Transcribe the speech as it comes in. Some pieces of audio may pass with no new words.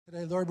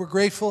Today, Lord, we're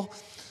grateful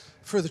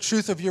for the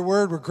truth of your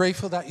word. We're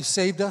grateful that you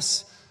saved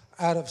us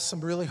out of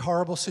some really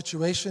horrible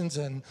situations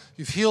and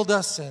you've healed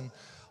us. And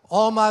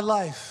all my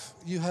life,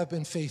 you have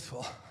been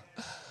faithful.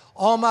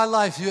 All my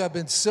life, you have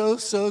been so,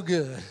 so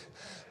good.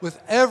 With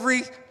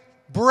every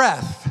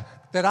breath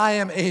that I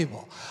am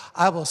able,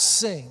 I will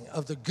sing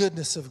of the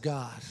goodness of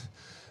God.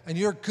 And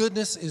your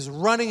goodness is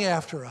running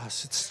after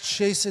us. It's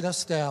chasing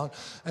us down.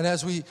 And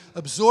as we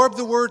absorb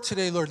the word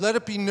today, Lord, let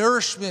it be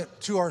nourishment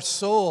to our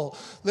soul.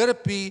 Let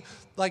it be,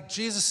 like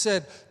Jesus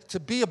said,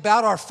 to be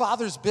about our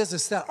Father's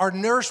business, that our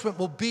nourishment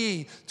will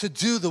be to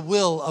do the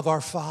will of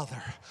our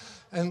Father.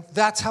 And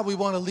that's how we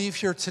want to leave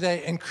here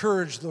today,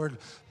 encouraged, Lord,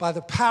 by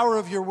the power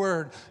of your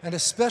word, and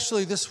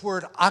especially this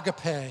word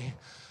agape,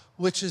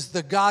 which is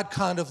the God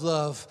kind of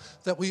love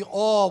that we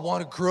all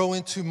want to grow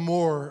into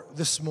more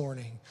this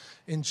morning.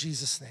 In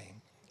Jesus'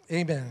 name,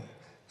 amen.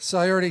 So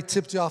I already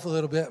tipped you off a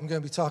little bit. I'm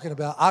going to be talking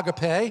about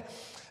agape.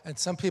 And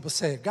some people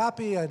say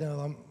agape. I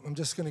know I'm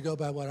just going to go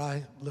by what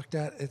I looked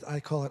at.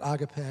 I call it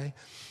agape.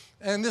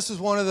 And this is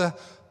one of the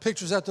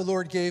pictures that the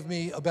Lord gave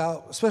me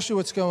about, especially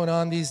what's going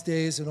on these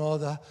days and all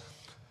the,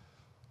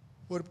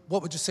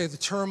 what would you say, the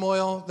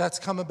turmoil that's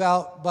come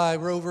about by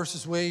Roe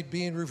versus Wade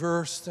being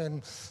reversed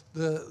and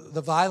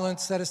the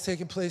violence that has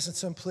taken place in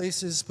some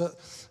places. But,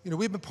 you know,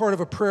 we've been part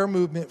of a prayer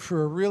movement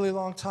for a really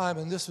long time,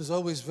 and this was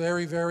always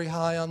very, very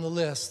high on the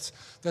list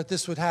that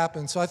this would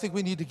happen. So I think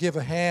we need to give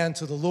a hand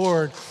to the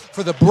Lord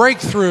for the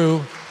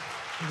breakthrough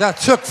that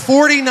took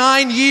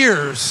 49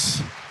 years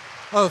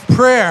of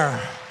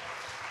prayer.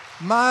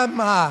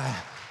 My.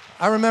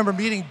 I remember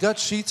meeting Dutch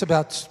Sheets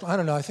about,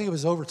 I think it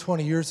was over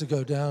 20 years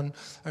ago down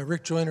at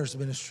Rick Joyner's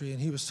ministry,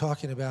 and he was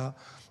talking about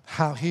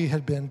how he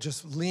had been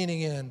just leaning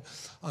in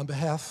on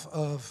behalf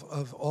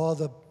of all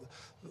the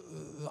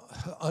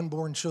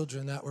unborn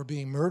children that were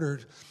being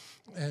murdered.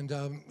 And,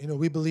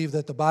 we believe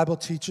that the Bible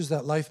teaches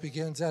that life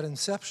begins at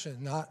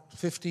inception, not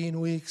 15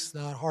 weeks,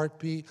 not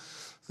heartbeat.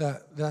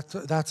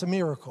 That's a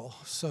miracle.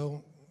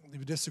 So if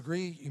you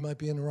disagree, you might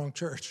be in the wrong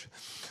church.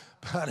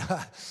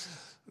 But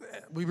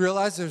we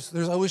realize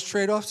there's always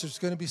trade-offs. There's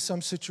going to be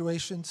some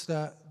situations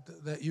that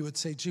you would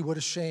say, gee, what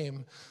a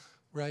shame,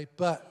 right?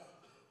 But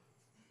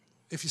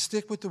if you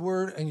stick with the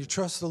word and you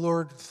trust the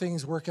Lord,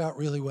 things work out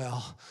really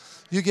well.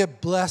 You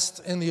get blessed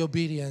in the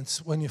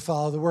obedience when you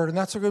follow the word. And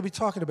that's what we're going to be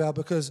talking about,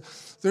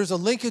 because there's a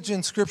linkage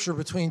in Scripture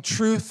between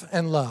truth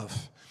and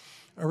love,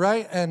 all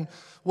right? And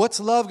what's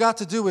love got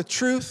to do with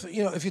truth?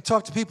 You know, if you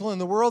talk to people in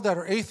the world that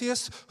are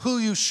atheists, who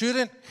you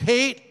shouldn't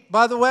hate,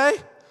 by the way,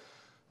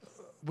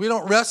 we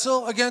don't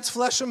wrestle against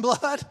flesh and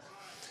blood.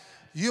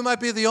 You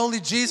might be the only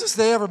Jesus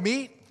they ever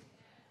meet.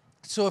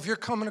 So if you're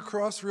coming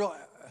across real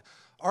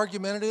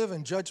argumentative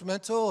and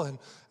judgmental and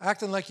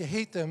acting like you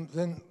hate them,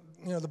 then,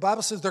 the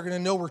Bible says they're going to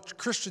know we're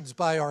Christians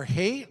by our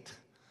hate.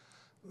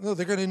 No,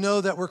 they're going to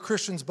know that we're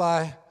Christians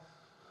by,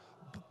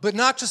 but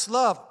not just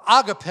love,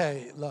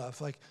 agape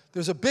love. Like,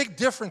 there's a big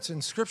difference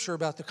in Scripture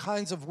about the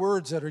kinds of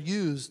words that are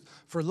used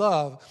for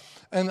love.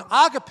 And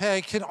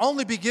agape can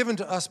only be given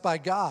to us by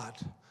God.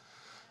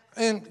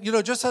 And,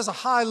 just as a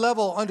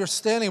high-level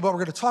understanding of what we're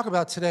going to talk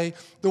about today,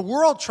 the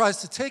world tries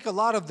to take a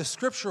lot of the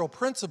scriptural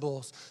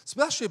principles,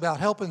 especially about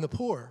helping the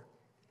poor.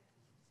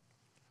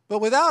 But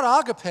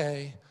without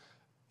agape,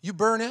 you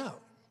burn out.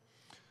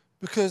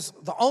 Because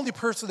the only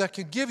person that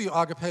can give you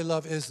agape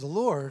love is the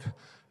Lord.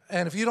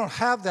 And if you don't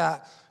have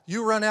that,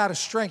 you run out of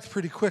strength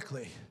pretty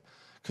quickly.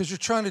 Because you're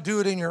trying to do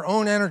it in your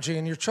own energy,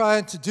 and you're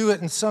trying to do it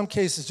in some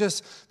cases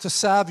just to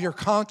salve your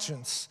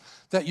conscience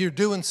that you're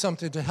doing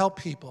something to help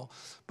people.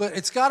 But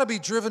it's got to be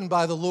driven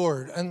by the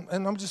Lord. And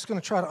I'm just going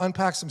to try to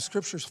unpack some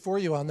scriptures for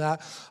you on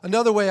that.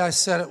 Another way I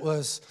said it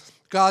was,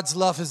 God's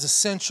love is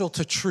essential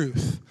to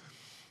truth.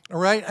 All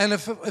right? And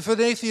if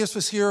an atheist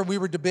was here and we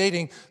were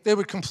debating, they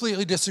would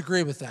completely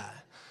disagree with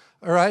that.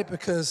 All right?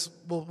 Because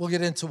we'll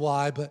get into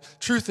why. But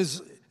truth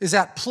is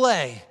at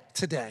play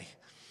today.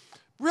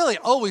 Really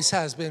always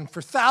has been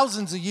for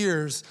thousands of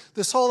years,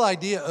 this whole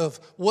idea of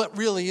what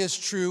really is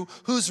true,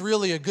 who's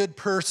really a good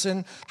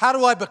person, how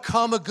do I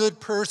become a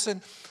good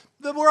person?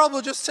 The world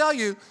will just tell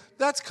you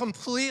that's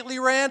completely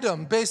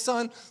random based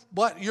on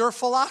what your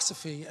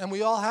philosophy, and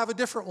we all have a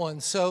different one.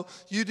 So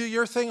you do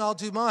your thing, I'll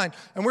do mine.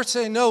 And we're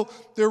saying, no,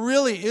 there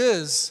really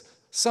is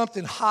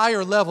something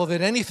higher level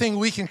than anything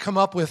we can come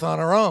up with on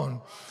our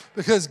own,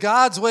 because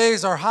God's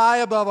ways are high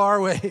above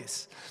our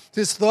ways.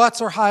 His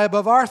thoughts are high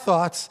above our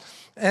thoughts.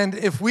 And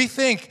if we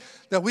think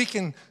that we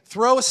can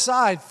throw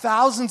aside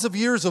thousands of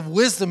years of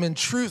wisdom and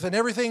truth and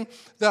everything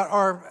that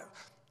our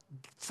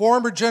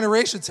former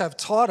generations have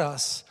taught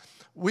us,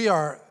 we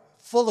are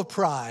full of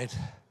pride.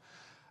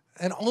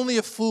 And only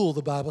a fool,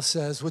 the Bible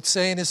says, would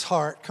say in his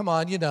heart, come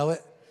on, you know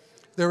it,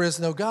 there is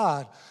no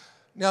God.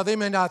 Now, they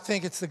may not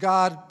think it's the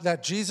God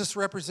that Jesus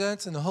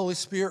represents and the Holy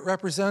Spirit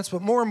represents,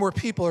 but more and more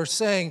people are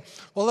saying,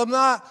 well, I'm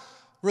not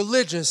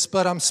religious,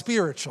 but I'm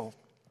spiritual.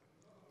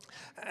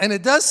 And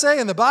it does say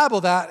in the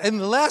Bible that in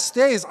the last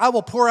days, I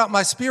will pour out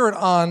my spirit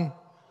on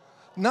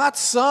not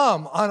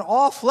some, on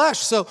all flesh.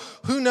 So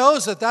who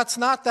knows that that's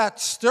not that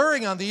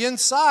stirring on the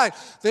inside.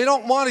 They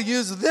don't want to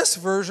use this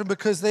version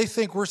because they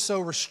think we're so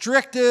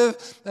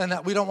restrictive and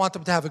that we don't want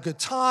them to have a good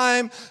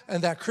time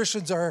and that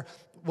Christians are,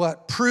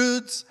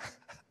 prudes.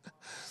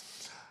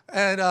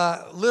 And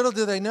little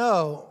do they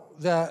know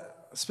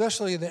that,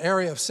 especially in the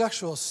area of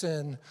sexual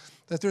sin,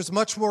 that there's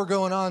much more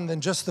going on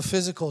than just the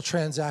physical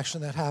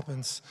transaction that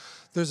happens.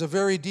 There's a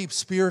very deep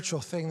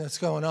spiritual thing that's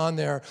going on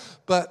there.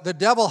 But the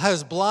devil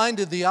has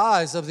blinded the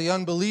eyes of the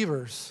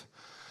unbelievers.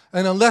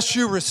 And unless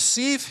you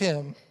receive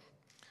him,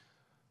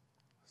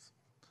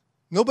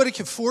 nobody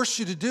can force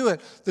you to do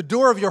it. The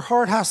door of your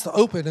heart has to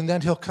open and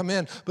then he'll come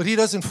in. But he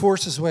doesn't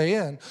force his way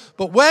in.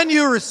 But when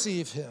you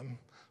receive him,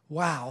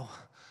 wow,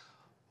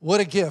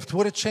 what a gift,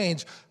 what a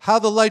change. How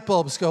the light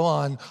bulbs go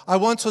on. I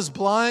once was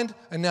blind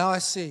and now I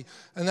see.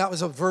 And that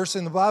was a verse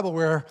in the Bible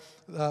where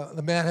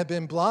the man had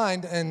been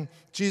blind, and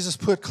Jesus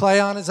put clay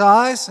on his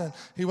eyes, and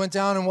he went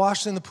down and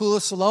washed in the pool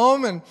of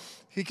Siloam, and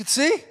he could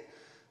see.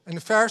 And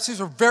the Pharisees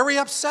were very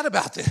upset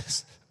about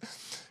this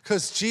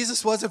because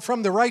Jesus wasn't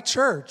from the right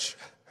church.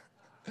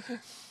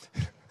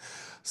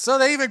 So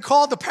they even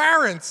called the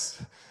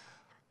parents.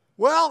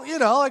 Well,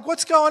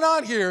 what's going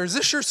on here? Is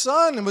this your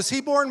son? And was he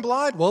born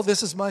blind? Well,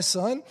 this is my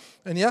son.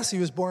 And yes, he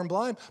was born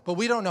blind, but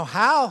we don't know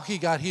how he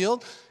got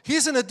healed.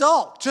 He's an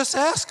adult. Just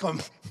ask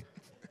him.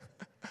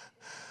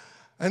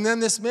 And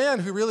then this man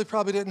who really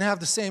probably didn't have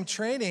the same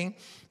training,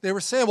 they were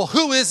saying, well,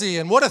 who is he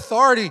and what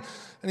authority?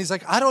 And he's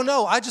like, I don't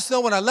know. I just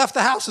know when I left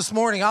the house this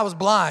morning, I was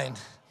blind.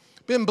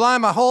 Been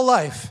blind my whole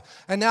life,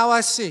 and now I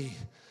see.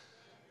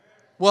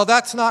 Well,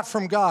 that's not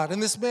from God.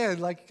 And this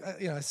man,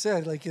 I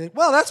said,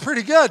 well, that's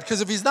pretty good, because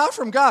if he's not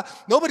from God,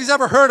 nobody's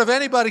ever heard of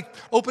anybody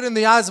opening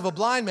the eyes of a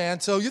blind man.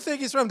 So you think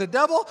he's from the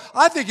devil?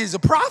 I think he's a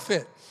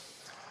prophet.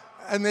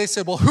 And they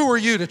said, well, who are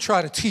you to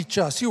try to teach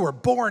us? You were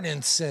born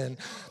in sin.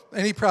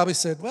 And he probably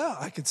said, well,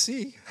 I could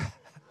see.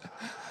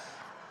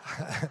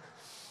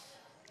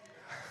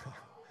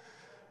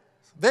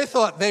 They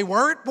thought they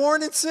weren't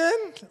born in sin.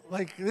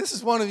 This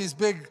is one of these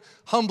big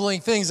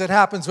humbling things that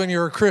happens when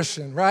you're a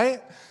Christian,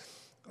 right?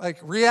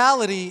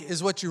 Reality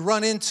is what you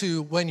run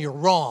into when you're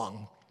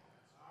wrong.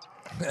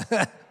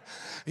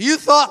 You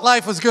thought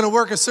life was going to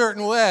work a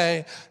certain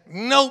way.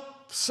 Nope,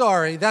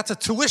 sorry. That's a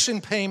tuition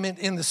payment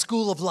in the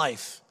school of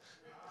life.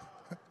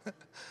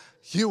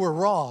 You were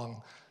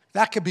wrong.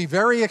 That could be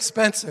very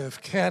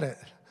expensive, can't it?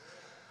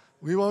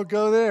 We won't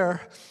go there.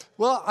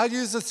 Well, I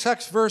use the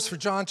text verse for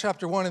John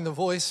chapter 1 in the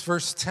Voice.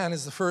 Verse 10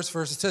 is the first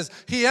verse. It says,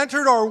 he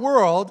entered our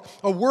world,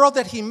 a world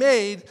that he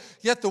made,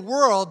 yet the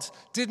world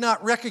did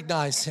not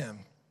recognize him.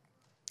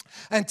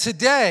 And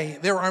today,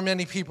 there are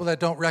many people that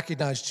don't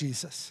recognize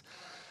Jesus.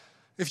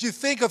 If you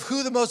think of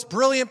who the most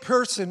brilliant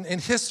person in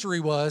history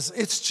was,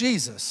 it's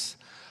Jesus.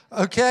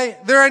 Okay?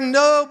 There ain't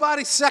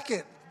nobody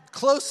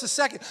close to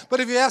second.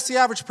 But if you ask the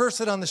average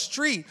person on the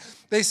street,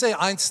 they say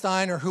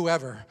Einstein or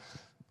whoever.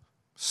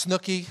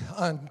 Snooki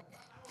on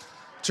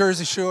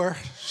Jersey Shore.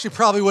 She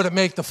probably wouldn't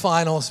make the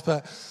finals,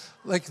 but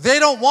they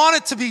don't want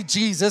it to be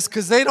Jesus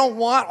because they don't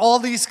want all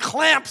these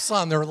clamps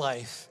on their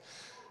life.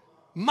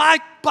 My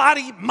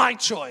body, my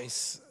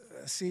choice.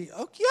 See,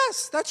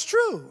 yes, that's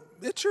true.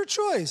 It's your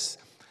choice.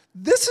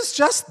 This is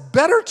just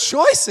better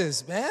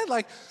choices, man.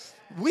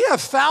 We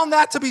have found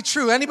that to be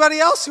true. Anybody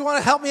else who want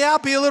to help me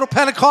out, be a little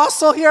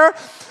Pentecostal here?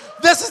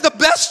 This is the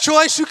best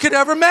choice you could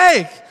ever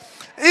make.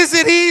 Is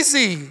it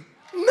easy?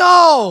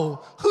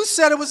 No. Who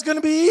said it was going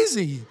to be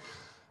easy?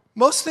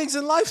 Most things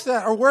in life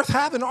that are worth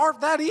having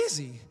aren't that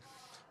easy.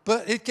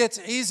 But it gets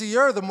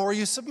easier the more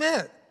you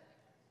submit.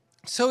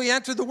 So he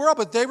entered the world,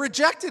 but they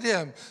rejected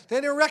him. They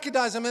didn't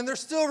recognize him, and they're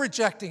still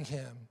rejecting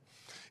him.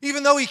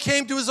 Even though he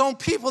came to his own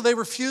people, they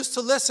refused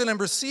to listen and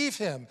receive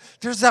him.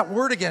 There's that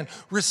word again,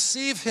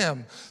 receive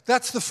him.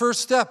 That's the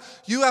first step.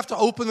 You have to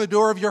open the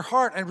door of your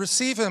heart and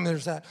receive him.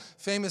 There's that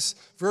famous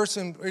verse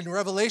in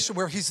Revelation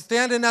where he's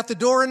standing at the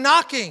door and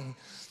knocking.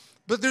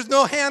 But there's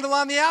no handle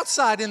on the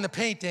outside in the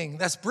painting.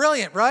 That's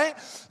brilliant, right?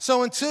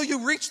 So until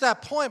you reach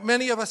that point,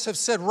 many of us have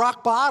said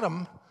rock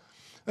bottom,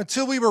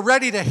 until we were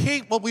ready to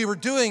hate what we were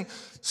doing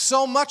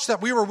so much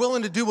that we were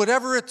willing to do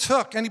whatever it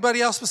took.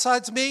 Anybody else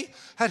besides me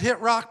had hit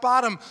rock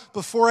bottom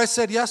before I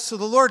said yes to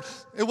the Lord?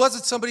 It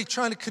wasn't somebody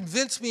trying to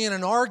convince me in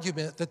an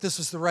argument that this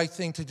was the right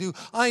thing to do.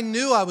 I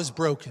knew I was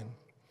broken.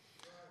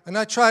 And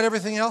I tried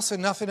everything else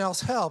and nothing else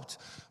helped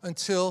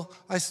until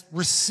I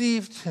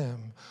received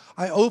him.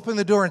 I opened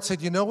the door and said,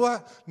 you know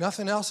what?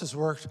 Nothing else has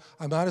worked.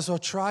 I might as well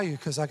try you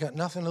because I got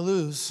nothing to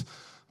lose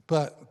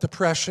but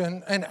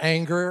depression and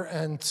anger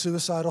and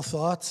suicidal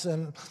thoughts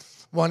and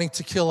wanting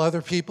to kill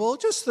other people,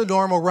 just the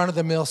normal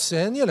run-of-the-mill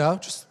sin,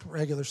 just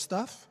regular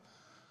stuff.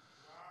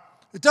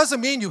 It doesn't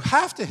mean you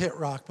have to hit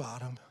rock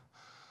bottom,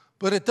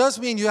 but it does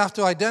mean you have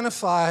to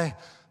identify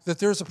that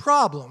there's a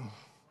problem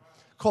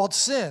called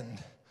sin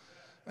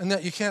and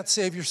that you can't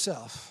save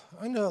yourself.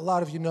 I know a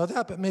lot of you know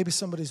that, but maybe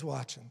somebody's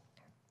watching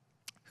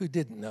who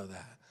didn't know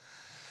that.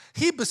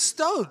 He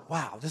bestowed,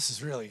 wow, this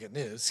is really good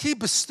news. He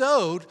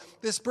bestowed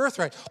this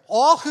birthright.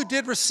 All who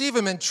did receive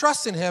him and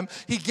trust in him,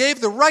 he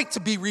gave the right to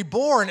be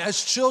reborn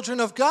as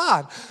children of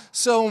God.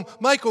 So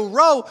Michael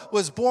Rowe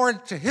was born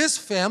to his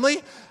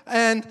family,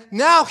 and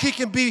now he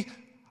can be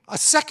a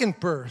second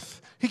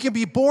birth. He can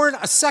be born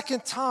a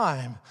second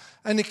time,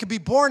 and he can be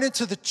born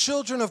into the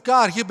children of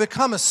God. He'll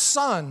become a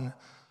son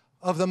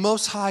of the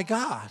Most High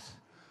God.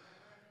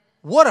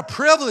 What a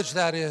privilege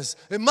that is.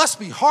 It must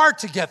be hard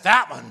to get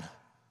that one.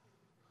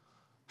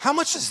 How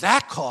much does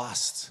that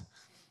cost?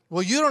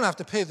 Well, you don't have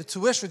to pay the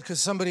tuition because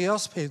somebody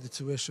else paid the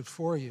tuition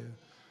for you.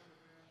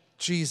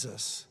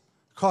 Jesus.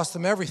 It cost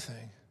him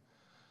everything.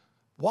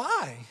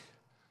 Why?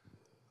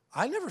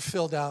 I never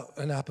filled out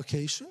an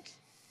application.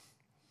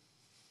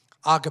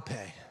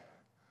 Agape.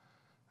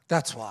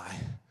 That's why.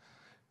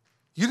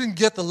 You didn't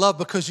get the love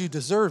because you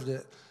deserved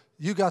it.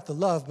 You got the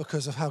love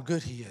because of how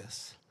good he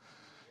is.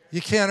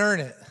 You can't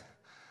earn it.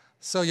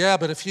 So yeah,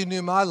 but if you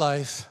knew my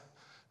life,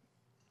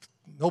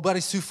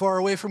 nobody's too far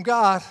away from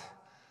God.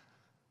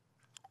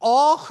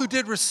 All who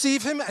did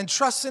receive him and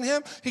trust in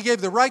him, he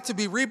gave the right to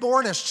be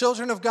reborn as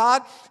children of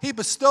God. He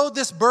bestowed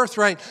this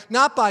birthright,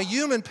 not by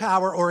human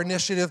power or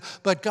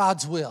initiative, but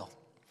God's will.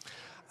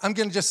 I'm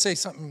going to just say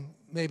something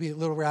maybe a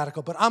little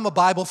radical, but I'm a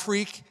Bible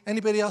freak.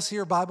 Anybody else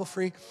here a Bible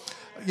freak?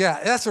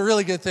 Yeah, that's a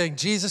really good thing.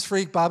 Jesus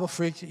freak, Bible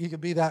freak. You can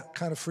be that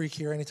kind of freak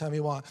here anytime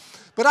you want.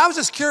 But I was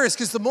just curious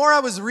because the more I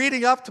was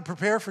reading up to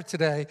prepare for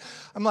today,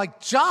 I'm like,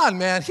 John,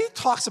 man, he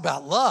talks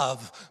about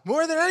love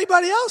more than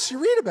anybody else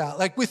you read about.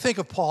 Like we think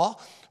of Paul,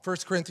 1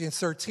 Corinthians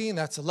 13,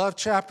 that's a love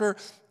chapter.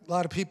 A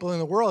lot of people in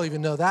the world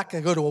even know that.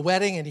 Can go to a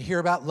wedding and you hear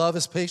about love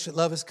is patient,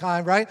 love is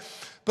kind, right?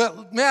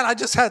 But man, I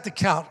just had to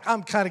count.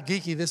 I'm kind of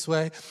geeky this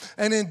way.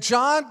 And in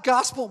John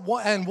Gospel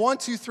 1,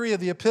 2, 3 of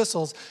the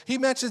epistles, he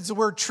mentions the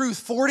word truth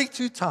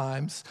 42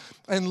 times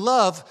and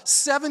love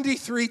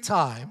 73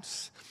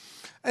 times.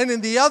 And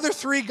in the other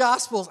 3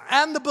 Gospels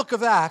and the book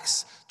of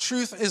Acts,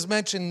 truth is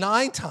mentioned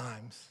 9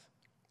 times,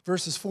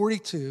 verses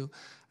 42,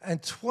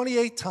 and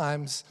 28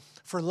 times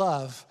for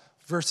love,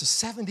 verses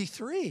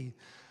 73.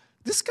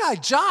 This guy,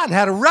 John,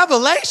 had a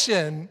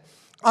revelation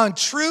on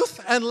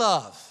truth and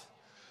love.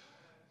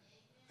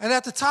 And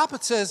at the top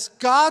it says,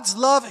 God's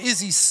love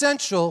is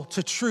essential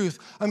to truth.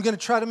 I'm going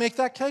to try to make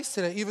that case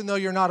today, even though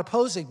you're not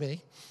opposing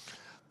me.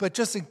 But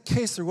just in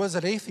case there was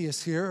an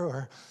atheist here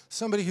or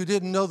somebody who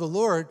didn't know the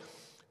Lord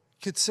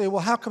could say,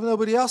 well, how come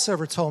nobody else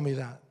ever told me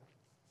that?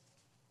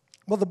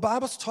 Well, the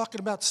Bible's talking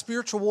about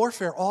spiritual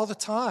warfare all the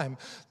time.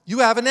 You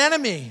have an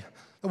enemy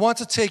that wants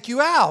to take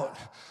you out.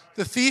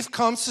 The thief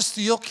comes to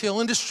steal, kill,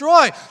 and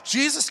destroy.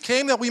 Jesus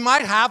came that we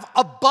might have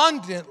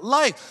abundant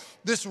life,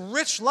 this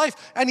rich life,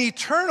 and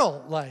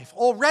eternal life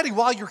already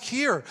while you're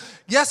here.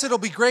 Yes, it'll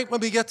be great when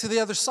we get to the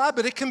other side,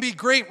 but it can be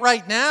great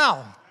right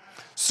now.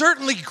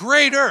 Certainly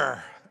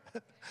greater.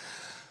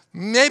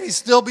 Maybe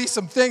still be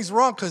some things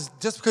wrong, because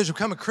just because you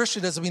become a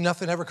Christian doesn't mean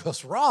nothing ever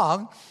goes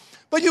wrong.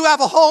 But you have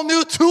a whole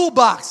new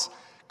toolbox.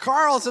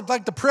 Carl's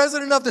like the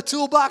president of the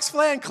Toolbox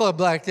Fan Club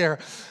back there.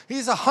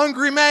 He's a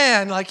hungry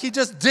man. Like he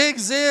just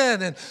digs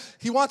in and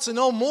he wants to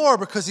know more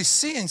because he's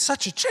seeing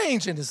such a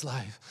change in his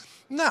life.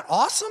 Isn't that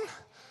awesome?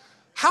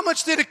 How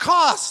much did it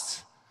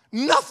cost?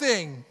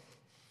 Nothing.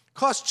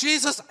 Cost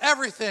Jesus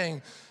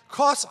everything.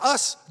 Cost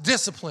us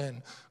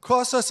discipline.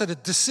 Cost us a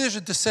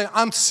decision to say,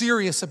 I'm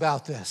serious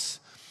about this.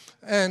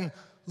 And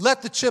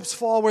let the chips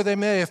fall where they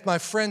may. If my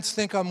friends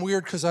think I'm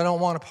weird because I don't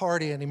want to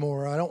party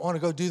anymore, I don't want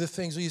to go do the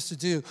things we used to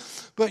do.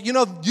 But you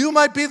know, you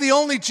might be the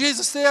only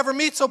Jesus they ever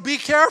meet, so be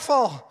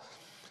careful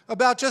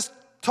about just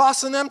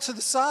tossing them to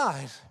the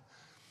side.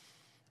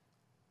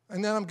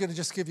 And then I'm going to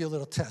just give you a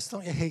little test.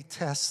 Don't you hate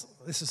tests?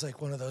 This is like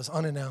one of those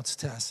unannounced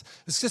tests.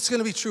 It's just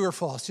going to be true or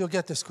false. You'll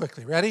get this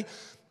quickly. Ready?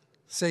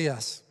 Say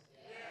yes.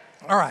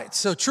 All right,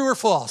 so true or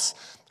false.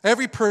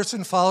 Every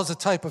person follows a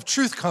type of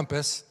truth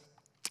compass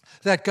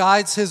that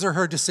guides his or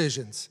her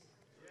decisions.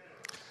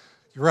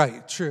 You're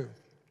right, true.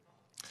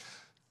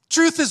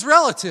 Truth is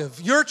relative.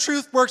 Your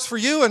truth works for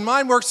you and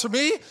mine works for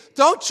me.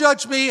 Don't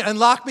judge me and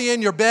lock me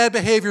in your bad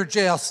behavior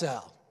jail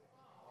cell.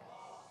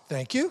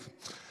 Thank you.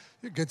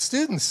 You're good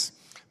students.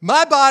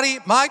 My body,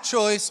 my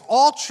choice,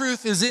 all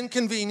truth is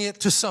inconvenient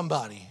to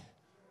somebody.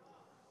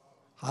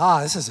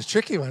 This is a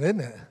tricky one, isn't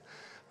it?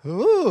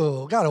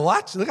 Ooh, gotta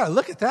watch, gotta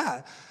look at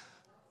that.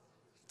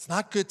 It's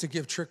not good to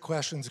give trick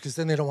questions because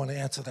then they don't want to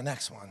answer the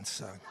next one.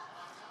 So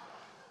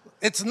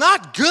it's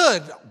not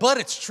good, but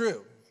it's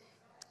true.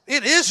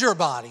 It is your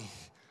body,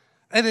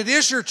 and it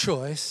is your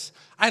choice,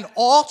 and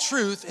all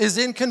truth is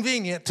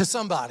inconvenient to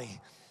somebody.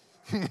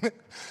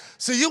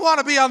 So you want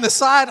to be on the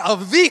side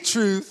of the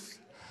truth,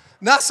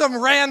 not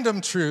some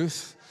random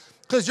truth,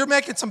 because you're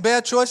making some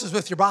bad choices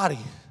with your body.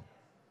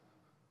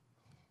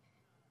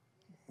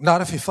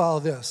 Not if you follow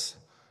this.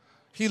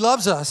 He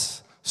loves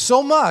us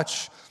so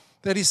much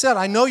that he said,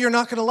 I know you're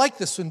not going to like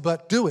this one,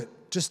 but do it.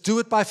 Just do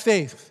it by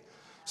faith.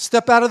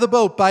 Step out of the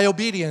boat by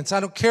obedience. I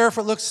don't care if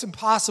it looks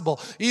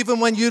impossible. Even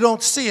when you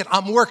don't see it,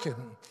 I'm working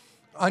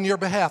on your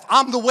behalf.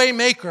 I'm the way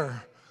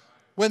maker.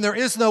 When there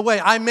is no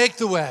way, I make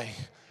the way.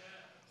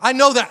 I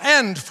know the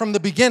end from the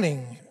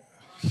beginning,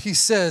 he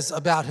says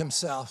about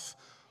himself.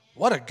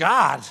 What a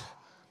God.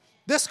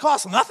 This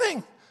costs nothing.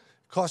 It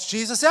cost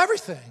Jesus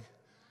everything.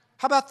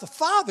 How about the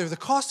Father, the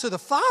cost to the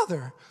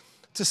Father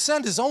to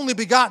send his only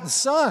begotten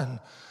Son?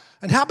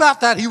 And how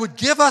about that? He would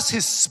give us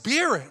his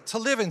Spirit to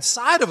live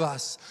inside of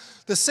us.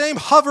 The same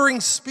hovering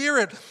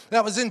Spirit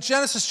that was in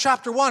Genesis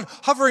chapter 1,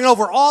 hovering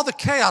over all the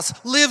chaos,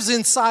 lives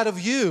inside of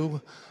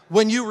you.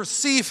 When you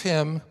receive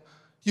him,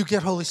 you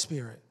get Holy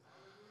Spirit.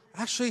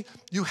 Actually,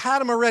 you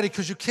had him already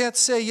because you can't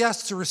say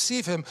yes to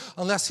receive him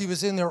unless he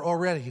was in there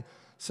already.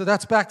 So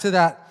that's back to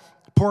that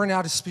pouring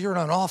out his Spirit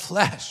on all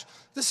flesh.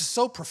 This is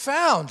so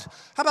profound.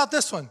 How about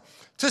this one?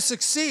 To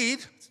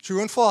succeed,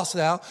 true and false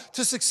now,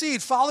 to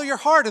succeed, follow your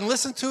heart and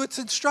listen to its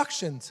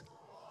instructions.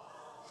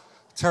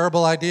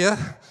 Terrible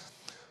idea.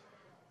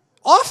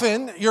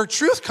 Often, your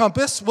truth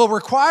compass will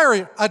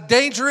require a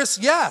dangerous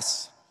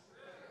yes.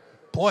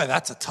 Boy,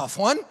 that's a tough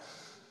one.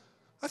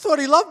 I thought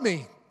he loved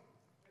me.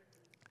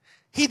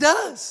 He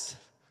does.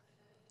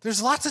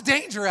 There's lots of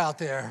danger out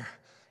there.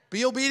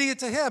 Be obedient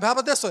to him. How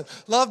about this one?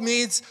 Love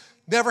means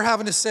never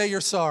having to say you're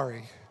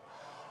sorry.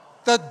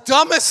 The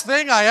dumbest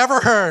thing I ever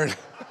heard.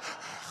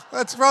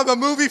 That's from a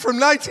movie from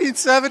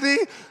 1970.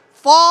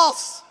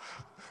 False.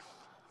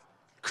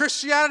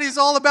 Christianity is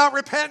all about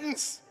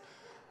repentance.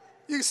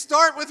 You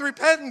start with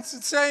repentance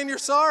and saying you're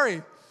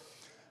sorry.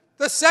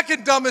 The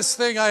second dumbest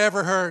thing I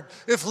ever heard.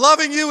 If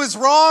loving you is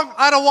wrong,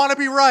 I don't want to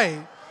be right.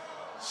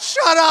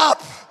 Shut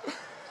up.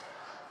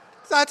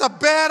 That's a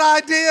bad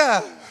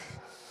idea.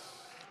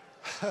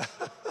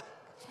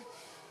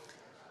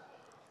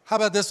 How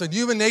about this one?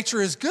 Human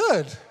nature is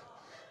good.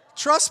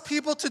 Trust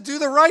people to do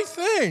the right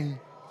thing.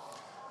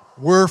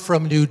 We're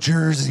from New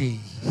Jersey.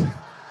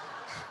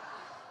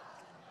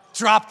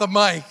 Drop the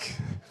mic.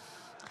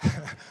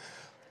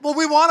 Well,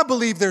 we want to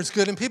believe there's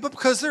good in people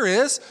because there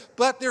is,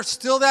 but there's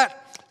still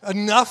that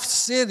enough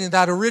sin in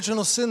that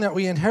original sin that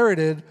we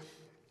inherited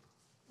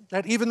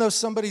that even though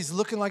somebody's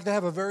looking like they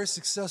have a very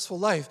successful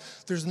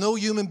life, there's no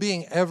human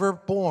being ever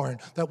born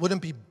that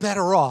wouldn't be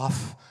better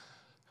off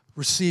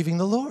receiving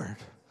the Lord.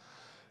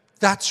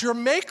 That's your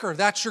maker.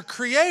 That's your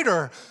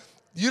creator.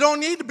 You don't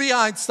need to be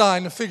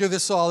Einstein to figure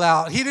this all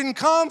out. He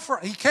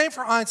came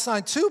for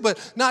Einstein too,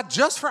 but not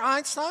just for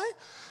Einstein.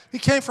 He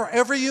came for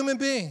every human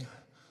being.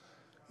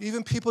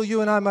 Even people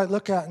you and I might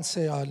look at and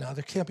say, oh, no,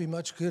 there can't be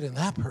much good in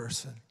that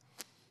person.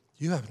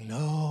 You have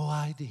no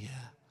idea.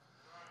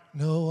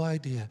 No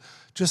idea.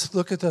 Just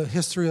look at the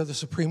history of the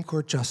Supreme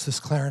Court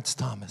Justice Clarence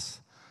Thomas.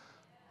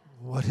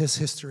 What his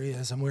history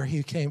is and where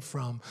he came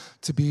from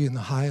to be in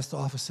the highest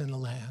office in the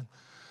land.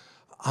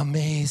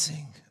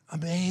 Amazing.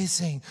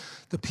 Amazing.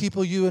 The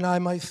people you and I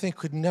might think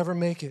could never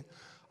make it.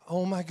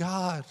 Oh, my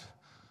God.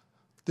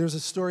 There's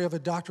a story of a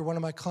doctor. One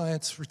of my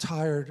clients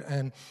retired,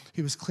 and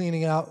he was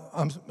cleaning out.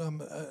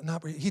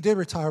 He did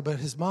retire, but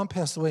his mom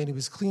passed away, and he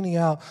was cleaning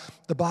out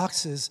the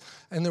boxes.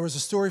 And there was a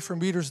story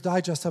from Reader's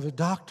Digest of a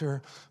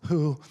doctor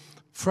who,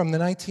 from the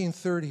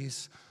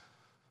 1930s,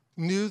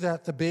 knew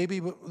that the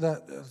baby,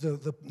 that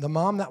the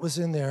mom that was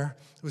in there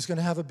was going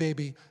to have a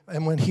baby.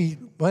 And when he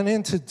went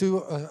in to do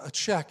a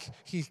check,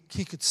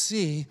 he could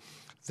see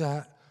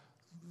that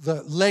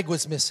the leg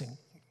was missing,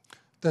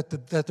 that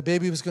the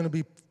baby was going to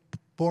be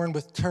born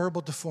with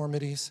terrible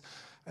deformities,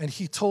 and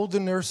he told the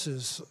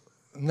nurses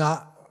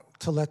not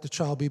to let the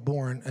child be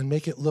born and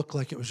make it look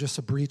like it was just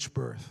a breech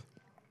birth.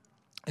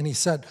 And he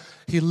said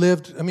he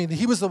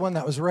was the one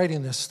that was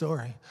writing this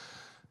story.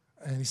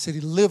 And he said he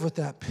lived with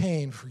that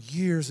pain for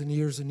years and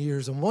years and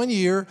years. And one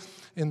year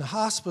in the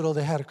hospital,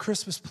 they had a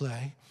Christmas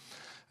play,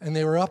 and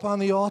they were up on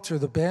the altar.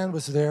 The band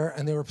was there,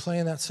 and they were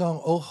playing that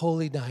song, "Oh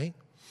Holy Night."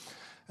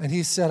 And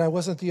he said, I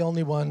wasn't the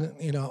only one,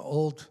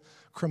 old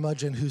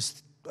curmudgeon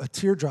who's a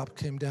teardrop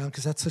came down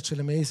because that's such an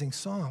amazing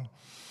song.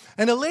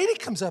 And a lady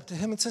comes up to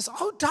him and says,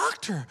 "Oh,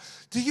 doctor,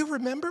 do you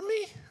remember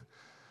me?"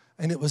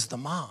 And it was the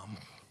mom.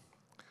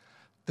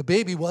 The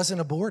baby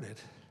wasn't aborted.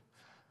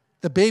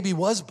 The baby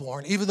was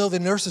born, even though the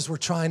nurses were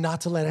trying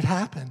not to let it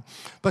happen.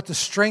 But the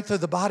strength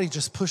of the body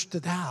just pushed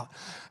it out.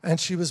 And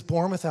she was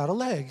born without a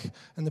leg.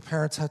 And the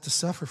parents had to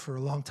suffer for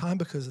a long time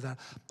because of that.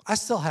 I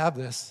still have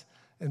this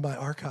in my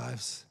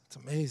archives. It's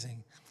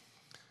amazing.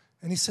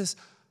 And he says,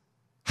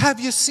 "Have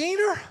you seen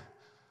her?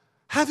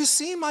 Have you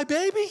seen my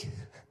baby?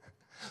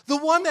 The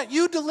one that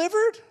you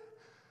delivered?"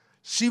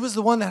 She was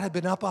the one that had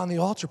been up on the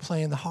altar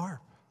playing the harp.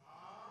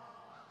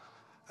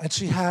 And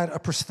she had a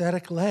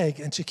prosthetic leg,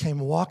 and she came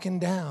walking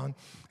down,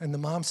 and the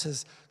mom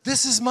says,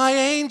 "This is my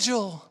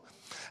angel,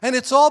 and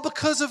it's all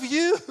because of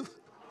you."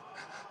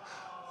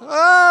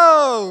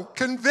 Oh,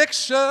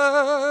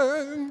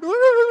 conviction.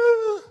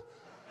 Woo.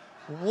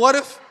 What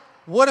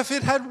if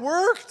it had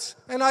worked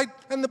and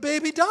the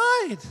baby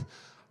died?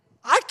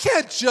 I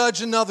can't judge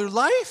another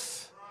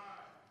life.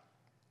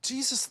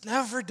 Jesus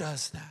never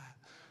does that.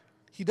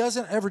 He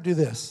doesn't ever do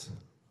this.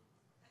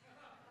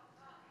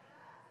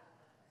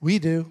 We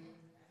do.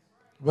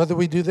 Whether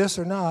we do this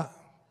or not,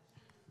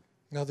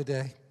 another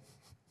day.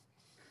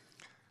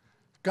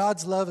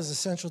 God's love is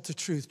essential to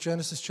truth.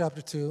 Genesis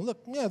chapter 2.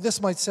 Look,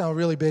 this might sound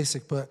really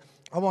basic, but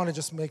I want to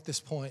just make this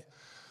point.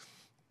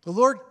 The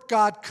Lord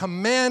God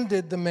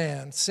commanded the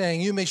man,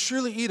 saying, you may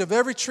surely eat of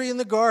every tree in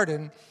the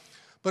garden,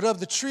 but of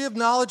the tree of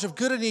knowledge of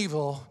good and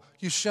evil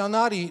you shall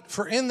not eat,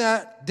 for in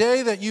that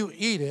day that you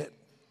eat it.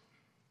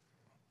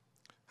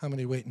 How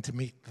many waiting to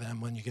meet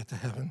them when you get to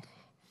heaven?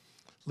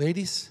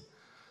 Ladies,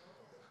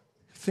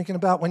 thinking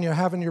about when you're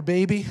having your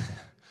baby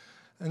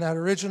and that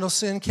original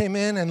sin came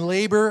in and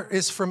labor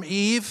is from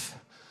Eve,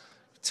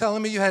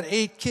 telling me you had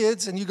 8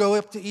 kids and you go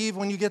up to Eve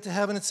when you get to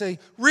heaven and say,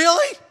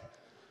 really?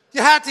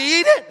 You had to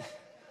eat it?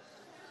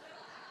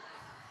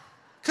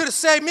 Could have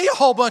saved me a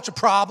whole bunch of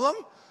problem.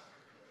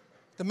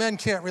 The men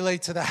can't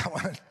relate to that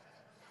one.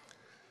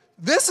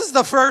 This is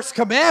the first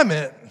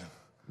commandment.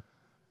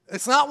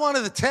 It's not one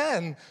of the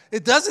 10.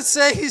 It doesn't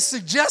say he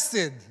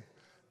suggested,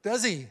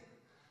 does he?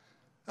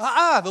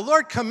 The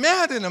Lord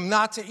commanded him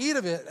not to eat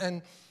of it.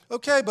 And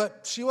okay,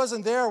 but she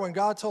wasn't there when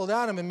God told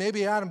Adam, and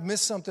maybe Adam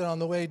missed something on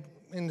the way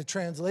in the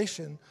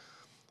translation.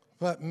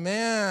 But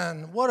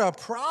man, what a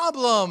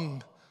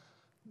problem.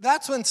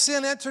 That's when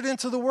sin entered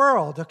into the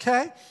world,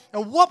 okay?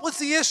 And what was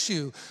the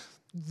issue?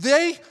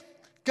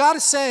 God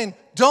is saying,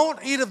 don't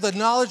eat of the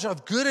knowledge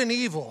of good and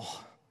evil.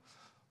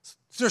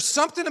 There's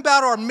something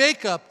about our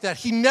makeup that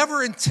he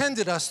never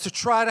intended us to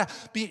try to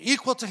be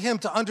equal to him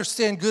to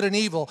understand good and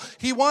evil.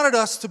 He wanted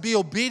us to be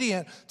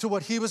obedient to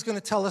what he was going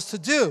to tell us to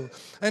do.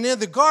 And in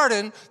the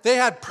garden, they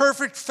had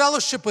perfect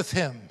fellowship with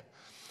him.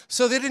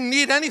 So they didn't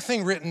need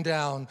anything written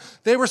down.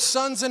 They were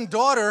sons and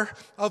daughter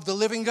of the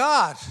living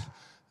God.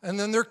 And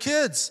then their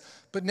kids.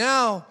 But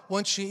now,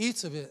 once she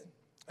eats of it,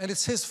 and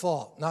it's his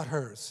fault, not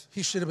hers.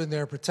 He should have been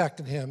there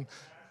protecting him.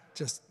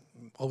 Just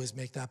always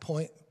make that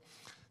point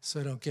so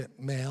I don't get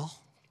mail.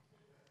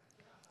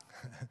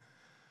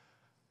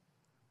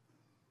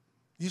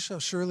 You shall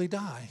surely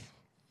die.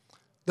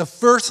 The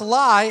first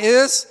lie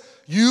is,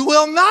 you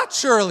will not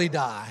surely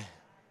die.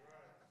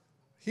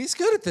 He's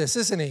good at this,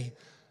 isn't he?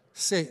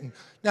 Satan.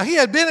 Now, he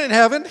had been in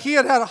heaven. He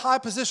had had a high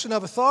position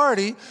of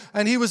authority,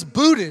 and he was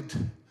booted.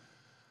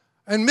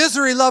 And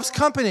misery loves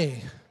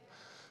company.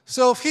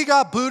 So if he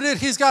got booted,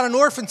 he's got an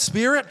orphan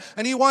spirit,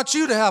 and he wants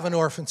you to have an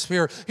orphan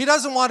spirit. He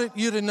doesn't want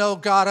you to know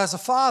God as a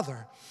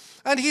father.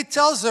 And he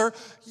tells her,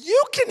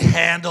 you can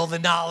handle the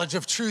knowledge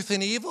of truth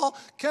and evil.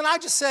 Can I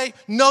just say,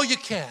 no, you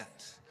can't.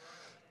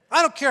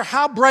 I don't care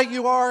how bright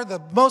you are,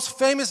 the most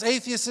famous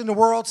atheist in the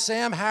world,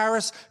 Sam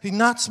Harris, he's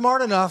not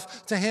smart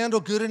enough to handle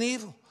good and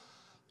evil.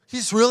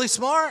 He's really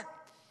smart,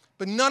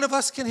 but none of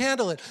us can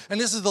handle it. And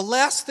this is the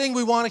last thing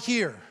we want to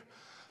hear.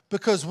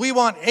 Because we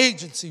want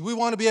agency. We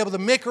want to be able to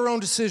make our own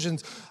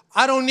decisions.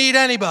 I don't need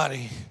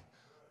anybody.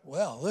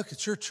 Well, look,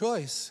 it's your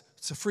choice.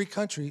 It's a free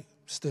country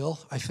still,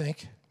 I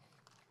think.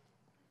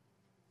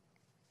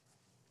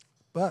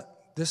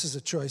 But this is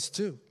a choice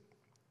too.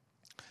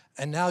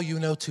 And now you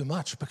know too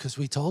much because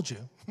we told you.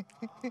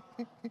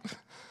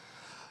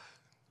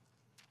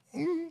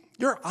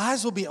 Your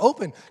eyes will be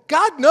open.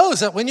 God knows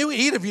that when you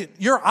eat of it,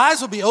 your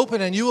eyes will be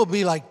open and you will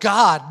be like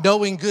God,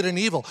 knowing good and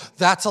evil.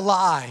 That's a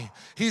lie.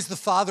 He's the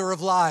father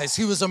of lies.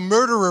 He was a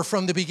murderer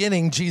from the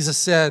beginning, Jesus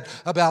said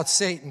about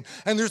Satan.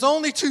 And there's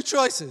only 2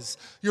 choices.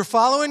 You're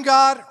following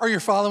God or you're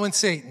following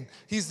Satan.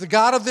 He's the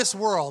God of this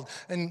world.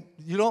 And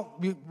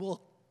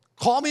well,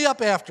 call me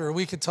up after,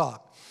 we could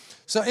talk.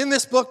 So in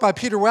this book by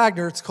Peter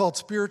Wagner, it's called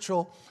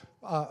Supernatural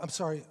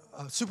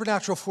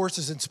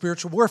Forces in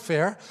Spiritual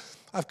Warfare.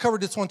 I've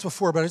covered this once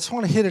before, but I just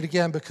want to hit it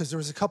again because there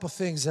was a couple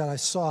things that I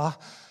saw.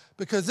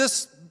 Because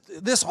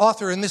this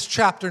author in this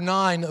chapter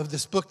 9 of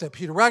this book that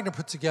Peter Wagner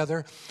put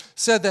together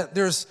said that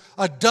there's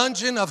a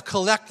dungeon of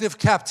collective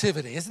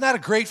captivity. Isn't that a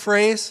great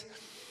phrase?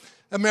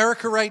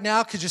 America right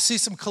now, could you see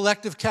some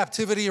collective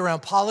captivity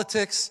around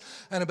politics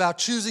and about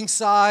choosing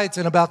sides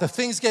and about the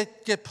things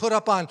get put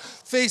up on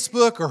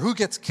Facebook or who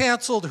gets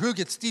canceled or who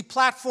gets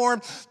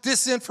deplatformed,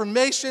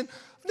 disinformation?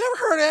 I've never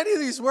heard any of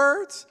these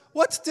words.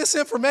 What's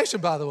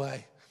disinformation, by the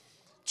way?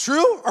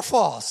 True or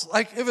false?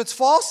 Like, if it's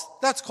false,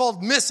 that's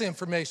called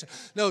misinformation.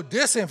 No,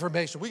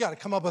 disinformation. We got to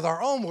come up with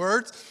our own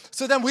words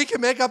so then we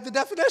can make up the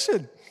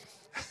definition.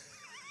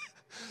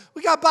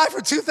 We got by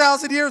for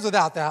 2,000 years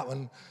without that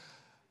one.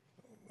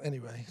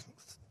 Anyway,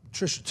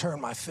 Trisha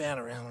turned my fan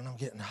around and I'm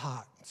getting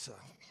hot. So.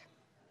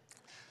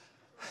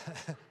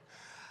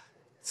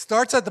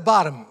 Starts at the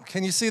bottom.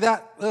 Can you see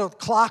that little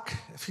clock?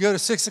 If you go to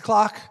 6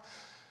 o'clock,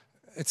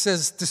 it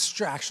says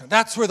distraction.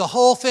 That's where the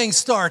whole thing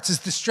starts, is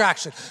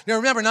distraction. Now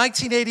remember,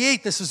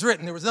 1988, this was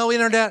written. There was no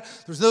internet.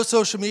 There was no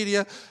social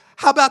media.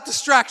 How about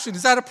distraction?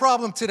 Is that a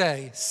problem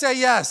today? Say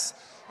yes.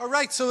 All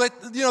right, so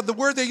the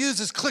word they use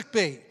is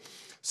clickbait.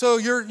 So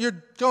you're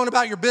going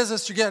about your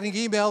business, you're getting an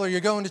email, or you're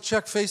going to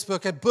check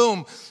Facebook, and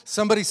boom,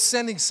 somebody's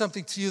sending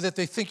something to you that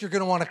they think you're going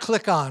to want to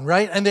click on,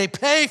 right? And they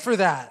pay for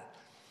that.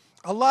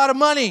 A lot of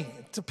money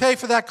to pay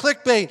for that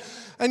clickbait.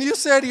 And you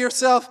say to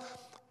yourself,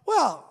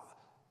 well,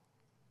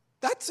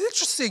 that's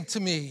interesting to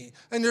me.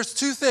 And there's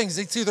 2 things.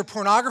 It's either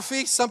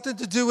pornography, something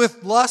to do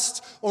with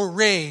lust, or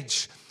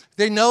rage.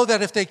 They know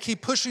that if they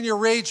keep pushing your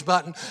rage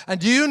button, and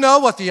do you know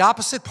what the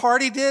opposite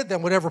party did?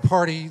 Then whatever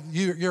party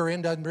you're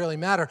in doesn't really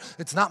matter.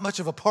 It's not much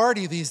of a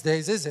party these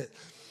days, is it?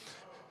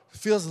 It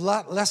feels a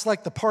lot less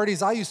like the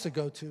parties I used to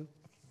go to.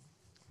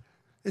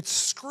 It's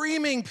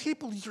screaming.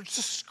 People are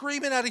just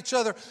screaming at each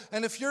other.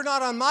 And if you're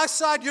not on my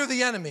side, you're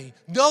the enemy.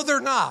 No,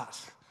 they're not.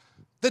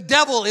 The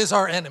devil is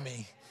our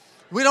enemy.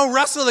 We don't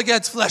wrestle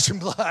against flesh and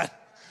blood.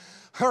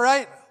 All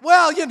right?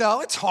 Well,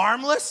 it's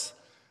harmless.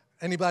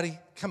 Anybody?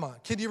 Come on.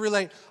 Can you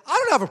relate? I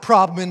don't have a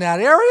problem in that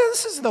area.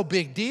 This is no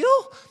big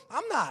deal.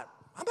 I'm not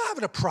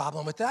having a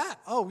problem with that.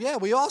 Oh, yeah,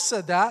 we all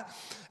said that.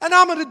 And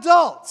I'm an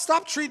adult.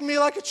 Stop treating me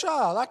like a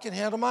child. I can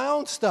handle my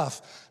own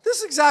stuff. This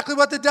is exactly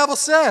what the devil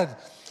said.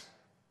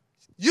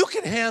 You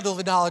can handle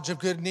the knowledge of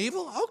good and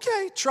evil.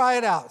 Okay, try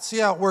it out. See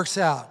how it works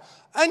out.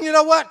 And you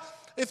know what?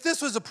 If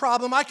this was a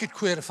problem, I could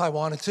quit if I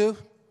wanted to.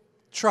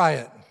 Try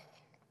it.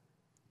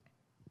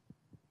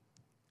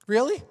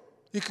 Really?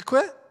 You could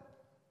quit?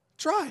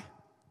 Try.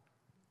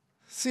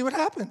 See what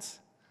happens.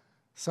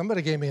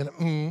 Somebody gave me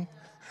an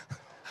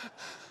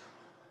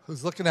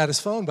Who's looking at his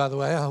phone, by the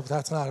way. I hope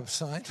that's not a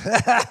sign.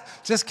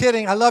 Just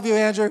kidding. I love you,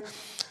 Andrew.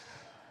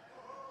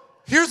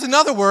 Here's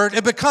another word.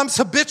 It becomes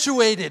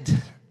habituated.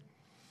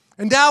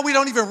 And now we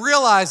don't even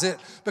realize it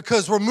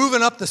because we're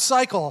moving up the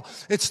cycle.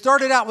 It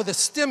started out with a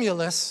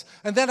stimulus,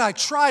 and then I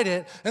tried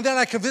it, and then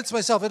I convinced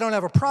myself I don't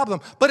have a problem.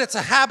 But it's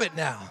a habit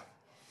now.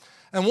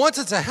 And once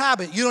it's a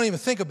habit, you don't even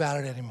think about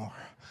it anymore.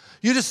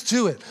 You just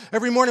do it.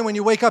 Every morning when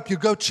you wake up, you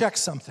go check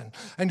something,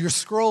 and you're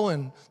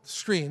scrolling the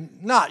screen.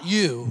 Not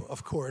you,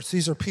 of course.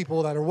 These are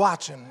people that are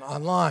watching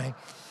online.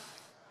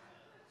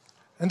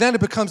 And then it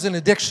becomes an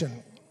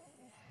addiction.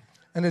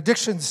 And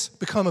addictions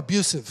become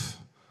abusive.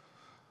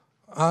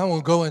 I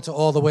won't go into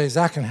all the ways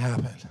that can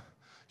happen.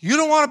 You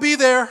don't want to be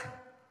there.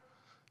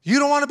 You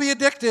don't want to be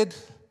addicted.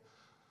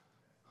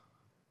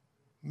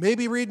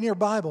 Maybe reading your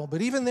Bible,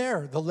 but even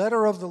there, the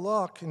letter of the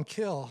law can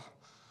kill.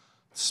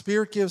 The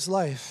Spirit gives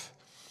life.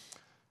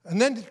 And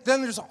then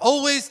there's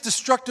always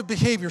destructive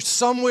behavior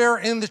somewhere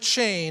in the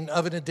chain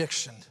of an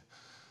addiction.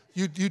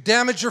 You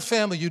damage your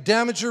family. You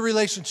damage your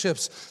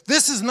relationships.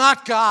 This is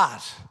not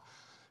God.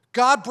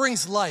 God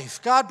brings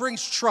life. God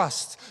brings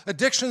trust.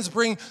 Addictions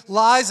bring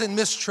lies and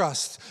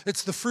mistrust.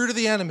 It's the fruit of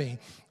the enemy.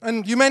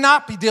 And you may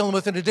not be dealing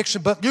with an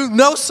addiction, but you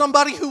know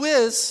somebody who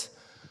is.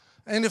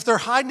 And if they're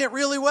hiding it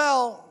really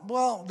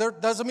well,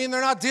 that doesn't mean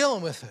they're not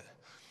dealing with it.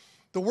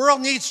 The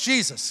world needs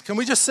Jesus. Can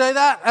we just say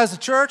that as a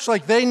church?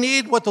 Like they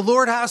need what the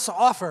Lord has to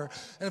offer.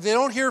 And if they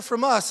don't hear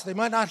from us, they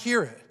might not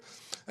hear it.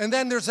 And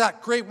then there's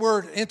that great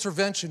word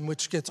intervention,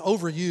 which gets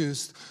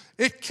overused.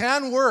 It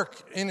can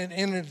work in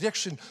an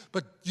addiction,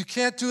 but you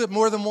can't do it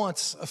more than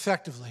once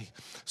effectively.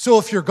 So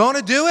if you're going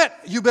to do it,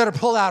 you better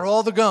pull out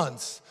all the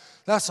guns.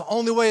 That's the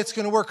only way it's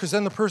going to work, because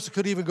then the person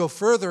could even go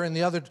further in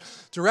the other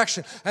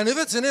direction. And if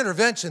it's an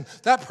intervention,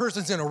 that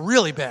person's in a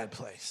really bad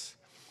place.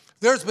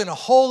 There's been a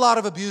whole lot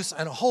of abuse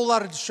and a whole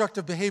lot of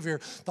destructive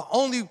behavior. The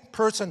only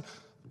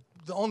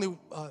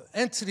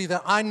entity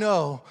that I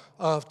know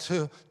of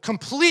to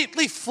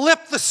completely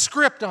flip the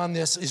script on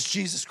this is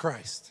Jesus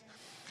Christ.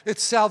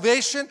 It's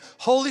salvation,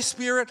 Holy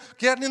Spirit,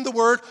 getting in the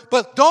Word,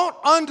 but don't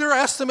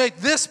underestimate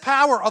this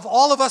power of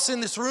all of us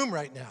in this room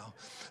right now.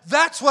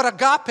 That's what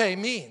agape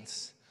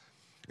means.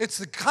 It's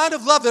the kind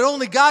of love that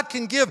only God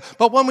can give,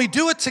 but when we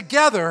do it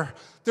together,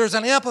 there's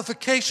an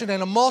amplification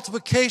and a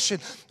multiplication,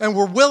 and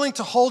we're willing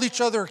to hold each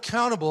other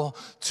accountable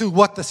to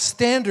what the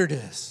standard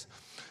is.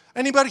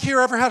 Anybody here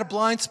ever had a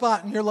blind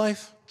spot in your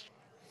life?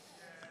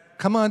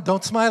 Come on,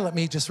 don't smile at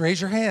me. Just raise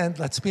your hand.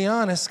 Let's be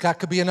honest. That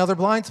could be another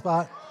blind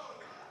spot.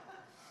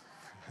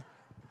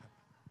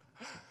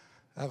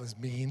 That was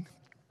mean.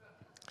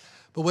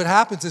 But what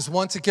happens is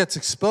once it gets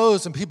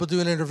exposed and people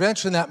do an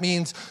intervention, that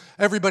means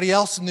everybody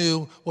else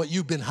knew what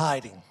you've been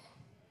hiding.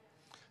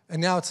 And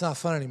now it's not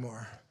fun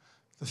anymore.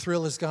 The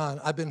thrill is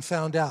gone. I've been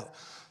found out.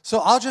 So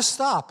I'll just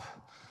stop.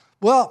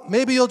 Well,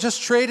 maybe you'll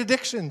just trade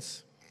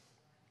addictions.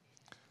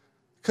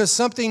 Because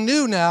something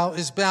new now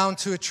is bound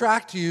to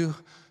attract you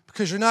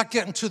because you're not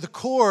getting to the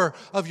core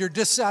of your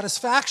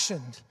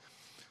dissatisfaction.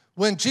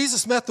 When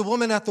Jesus met the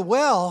woman at the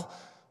well,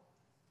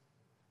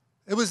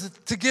 it was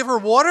to give her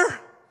water?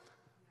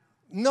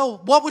 No,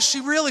 what was she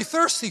really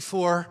thirsty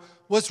for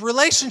was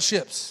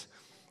relationships.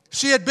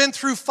 She had been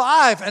through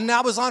 5, and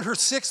now was on her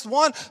 6th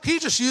one. He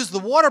just used the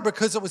water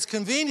because it was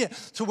convenient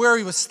to where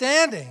he was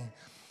standing.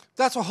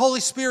 That's what Holy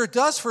Spirit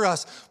does for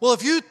us. Well,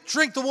 if you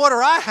drink the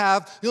water I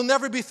have, you'll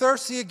never be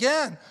thirsty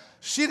again.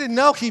 She didn't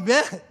know he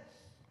meant it.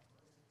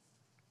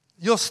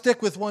 You'll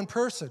stick with one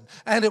person,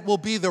 and it will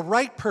be the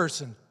right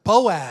person,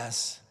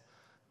 Boaz,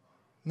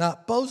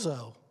 not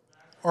Bozo,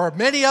 or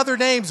many other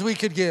names we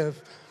could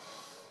give.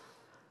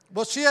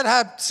 Well, she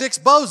had 6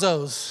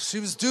 bozos. She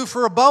was due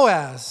for a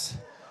Boaz.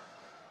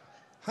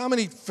 How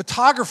many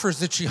photographers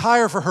did she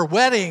hire for her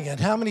wedding, and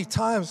how many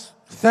times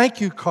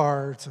thank you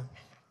cards?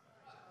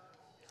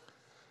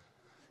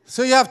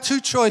 So you have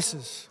 2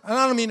 choices, and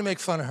I don't mean to make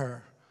fun of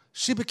her.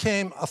 She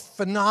became a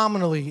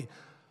phenomenally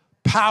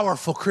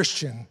powerful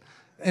Christian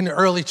in the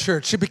early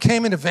church. She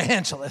became an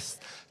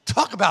evangelist.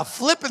 Talk about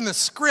flipping the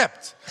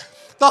script.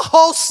 The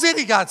whole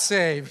city got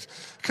saved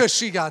because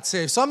she got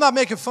saved. So I'm not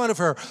making fun of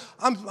her.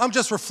 I'm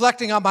just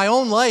reflecting on my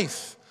own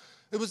life.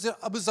 It was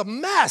a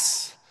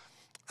mess.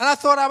 And I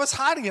thought I was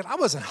hiding it. I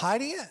wasn't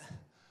hiding it.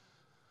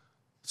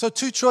 So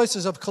 2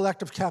 choices of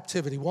collective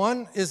captivity.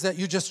 One is that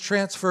you just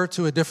transfer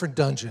to a different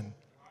dungeon.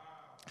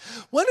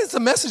 When is the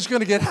message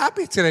going to get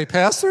happy today,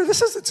 Pastor?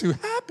 This isn't too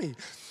happy.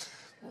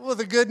 Well,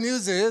 the good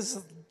news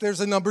is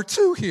there's a number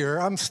 2 here.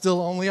 I'm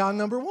still only on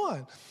number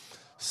 1.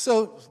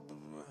 So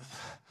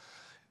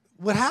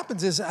what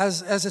happens is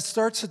as it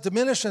starts to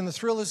diminish and the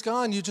thrill is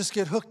gone, you just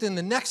get hooked in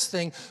the next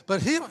thing.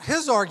 But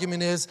his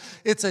argument is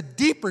it's a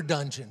deeper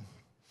dungeon.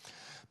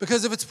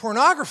 Because if it's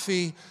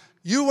pornography,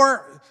 you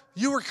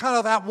were kind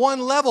of at one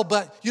level,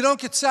 but you don't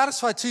get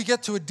satisfied till you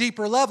get to a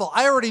deeper level.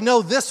 I already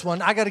know this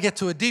one. I got to get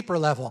to a deeper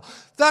level.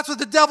 That's what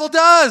the devil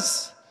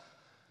does.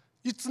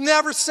 It's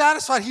never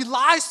satisfied. He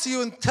lies to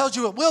you and tells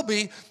you it will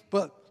be.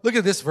 But look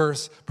at this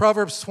verse,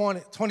 Proverbs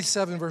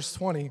 27, verse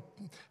 20.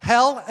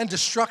 Hell and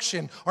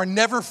destruction are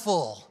never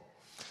full.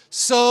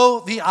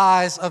 So the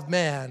eyes of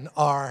man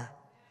are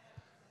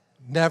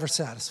never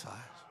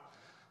satisfied.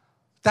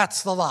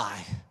 That's the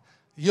lie.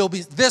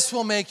 This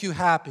will make you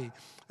happy.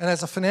 And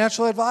as a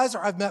financial advisor,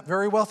 I've met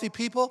very wealthy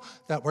people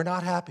that were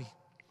not happy.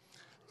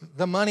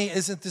 The money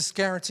isn't this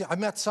guarantee. I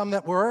met some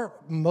that were,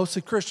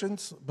 mostly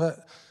Christians,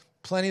 but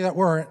plenty that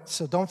weren't.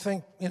 So don't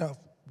think,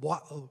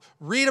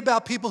 read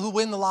about people who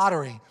win the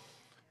lottery.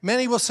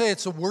 Many will say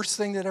it's the worst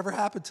thing that ever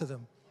happened to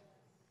them.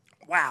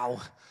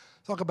 Wow.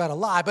 Talk about a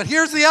lie. But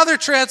here's the other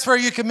transfer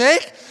you can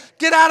make.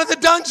 Get out of the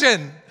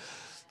dungeon.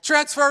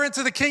 Transfer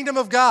into the kingdom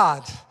of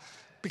God.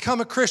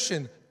 Become a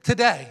Christian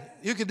today.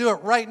 You can do it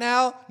right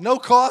now, no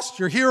cost.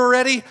 You're here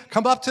already.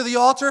 Come up to the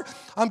altar.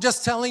 I'm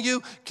just telling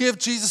you, give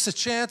Jesus a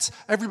chance.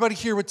 Everybody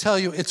here would tell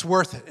you it's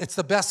worth it. It's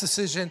the best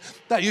decision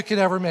that you can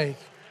ever make.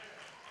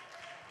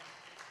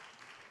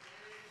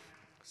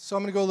 So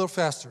I'm going to go a little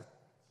faster.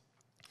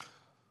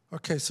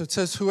 Okay, so it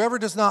says, whoever